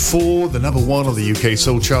 2024, the number 1 on the UK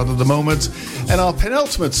Soul Chart at the moment, and our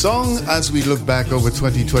penultimate song as we look back over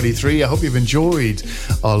 2023. I hope you've enjoyed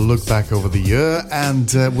our look back over the year, and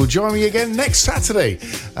will join me again next Saturday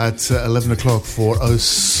at 11 o'clock for a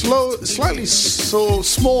slightly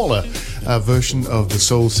smaller version of the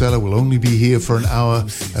Soul Cellar. Will only be here for an hour,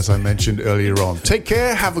 as I mentioned earlier on. Take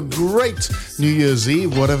care, have a great New Year's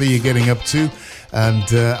Eve, whatever you're getting up to. And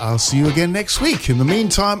I'll see you again next week. In the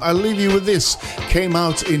meantime, I'll leave you with this. Came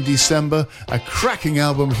out in December. A cracking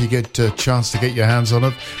album if you get a chance to get your hands on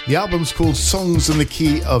it. The album's called Songs in the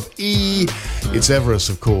Key of E. It's Everest,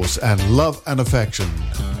 of course, and Love and Affection.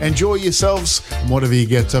 Enjoy yourselves, and whatever you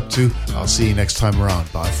get up to. I'll see you next time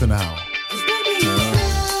around. Bye for now.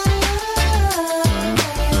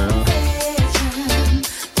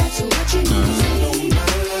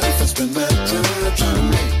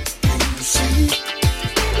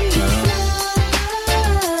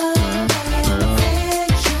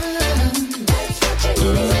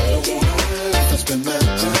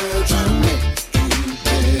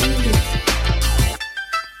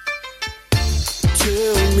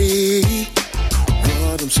 Tell me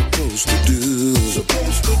what I'm supposed to do.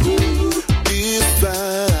 If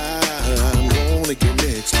I'm gonna get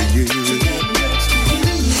next to you.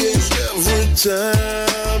 Yes, every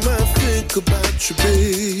time I think about you,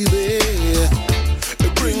 baby,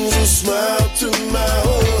 it brings a smile to my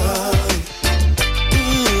heart.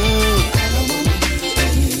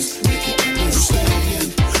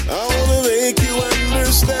 I wanna make you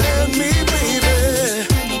understand me, baby.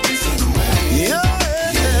 Yeah.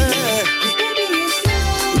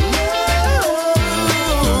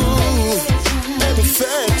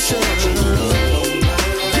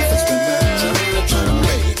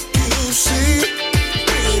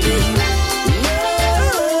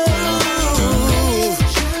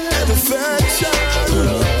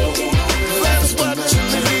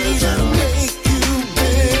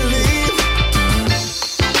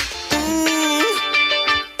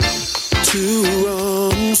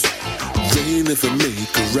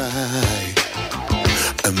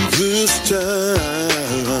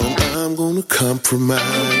 I'm gonna compromise.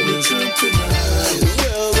 Well,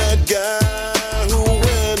 that guy who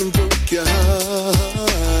went and broke your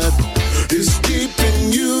heart is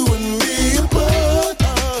keeping you and me apart.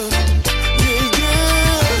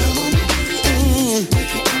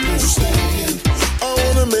 I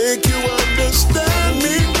wanna make you understand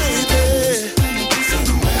me, baby.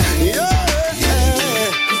 Yeah.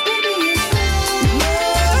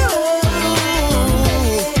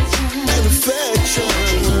 And affection,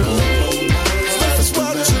 that's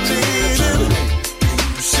what you need.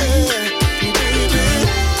 Yeah, baby.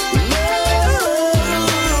 Love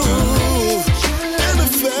and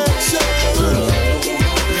affection,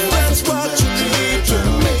 that's what you need to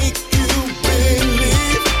make you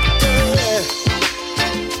believe. Yeah.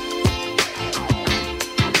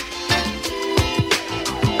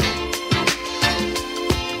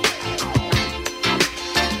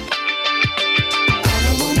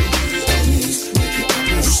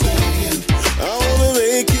 I wanna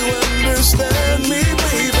make you understand me,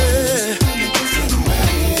 baby.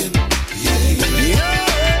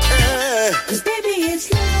 Yeah. 'Cause baby, it's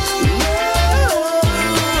love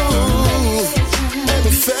and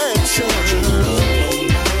affection.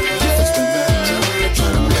 That's the magic to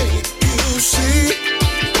make you see,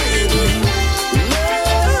 baby.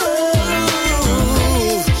 Love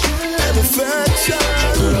and affection.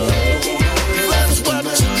 That's what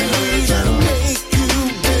you need to make you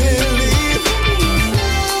believe.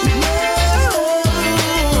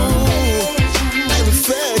 And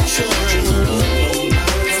affection,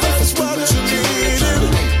 that's what you need.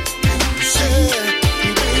 Yeah,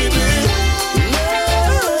 baby.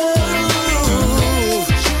 Love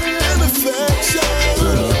and affection,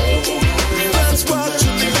 that's what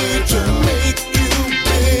you need to make you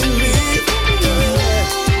believe.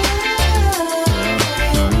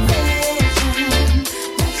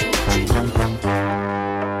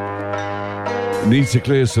 Need to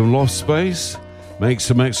clear some loft space? Make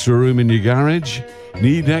some extra room in your garage?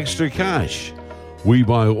 Need extra cash? We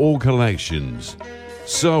buy all collections.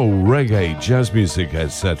 Soul, reggae, jazz music,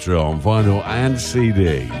 etc. on vinyl and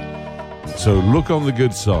CD. So look on the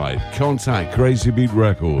good side. Contact Crazy Beat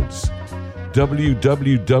Records.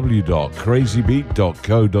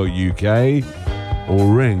 www.crazybeat.co.uk or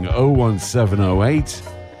ring 01708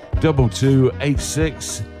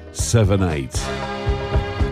 228678.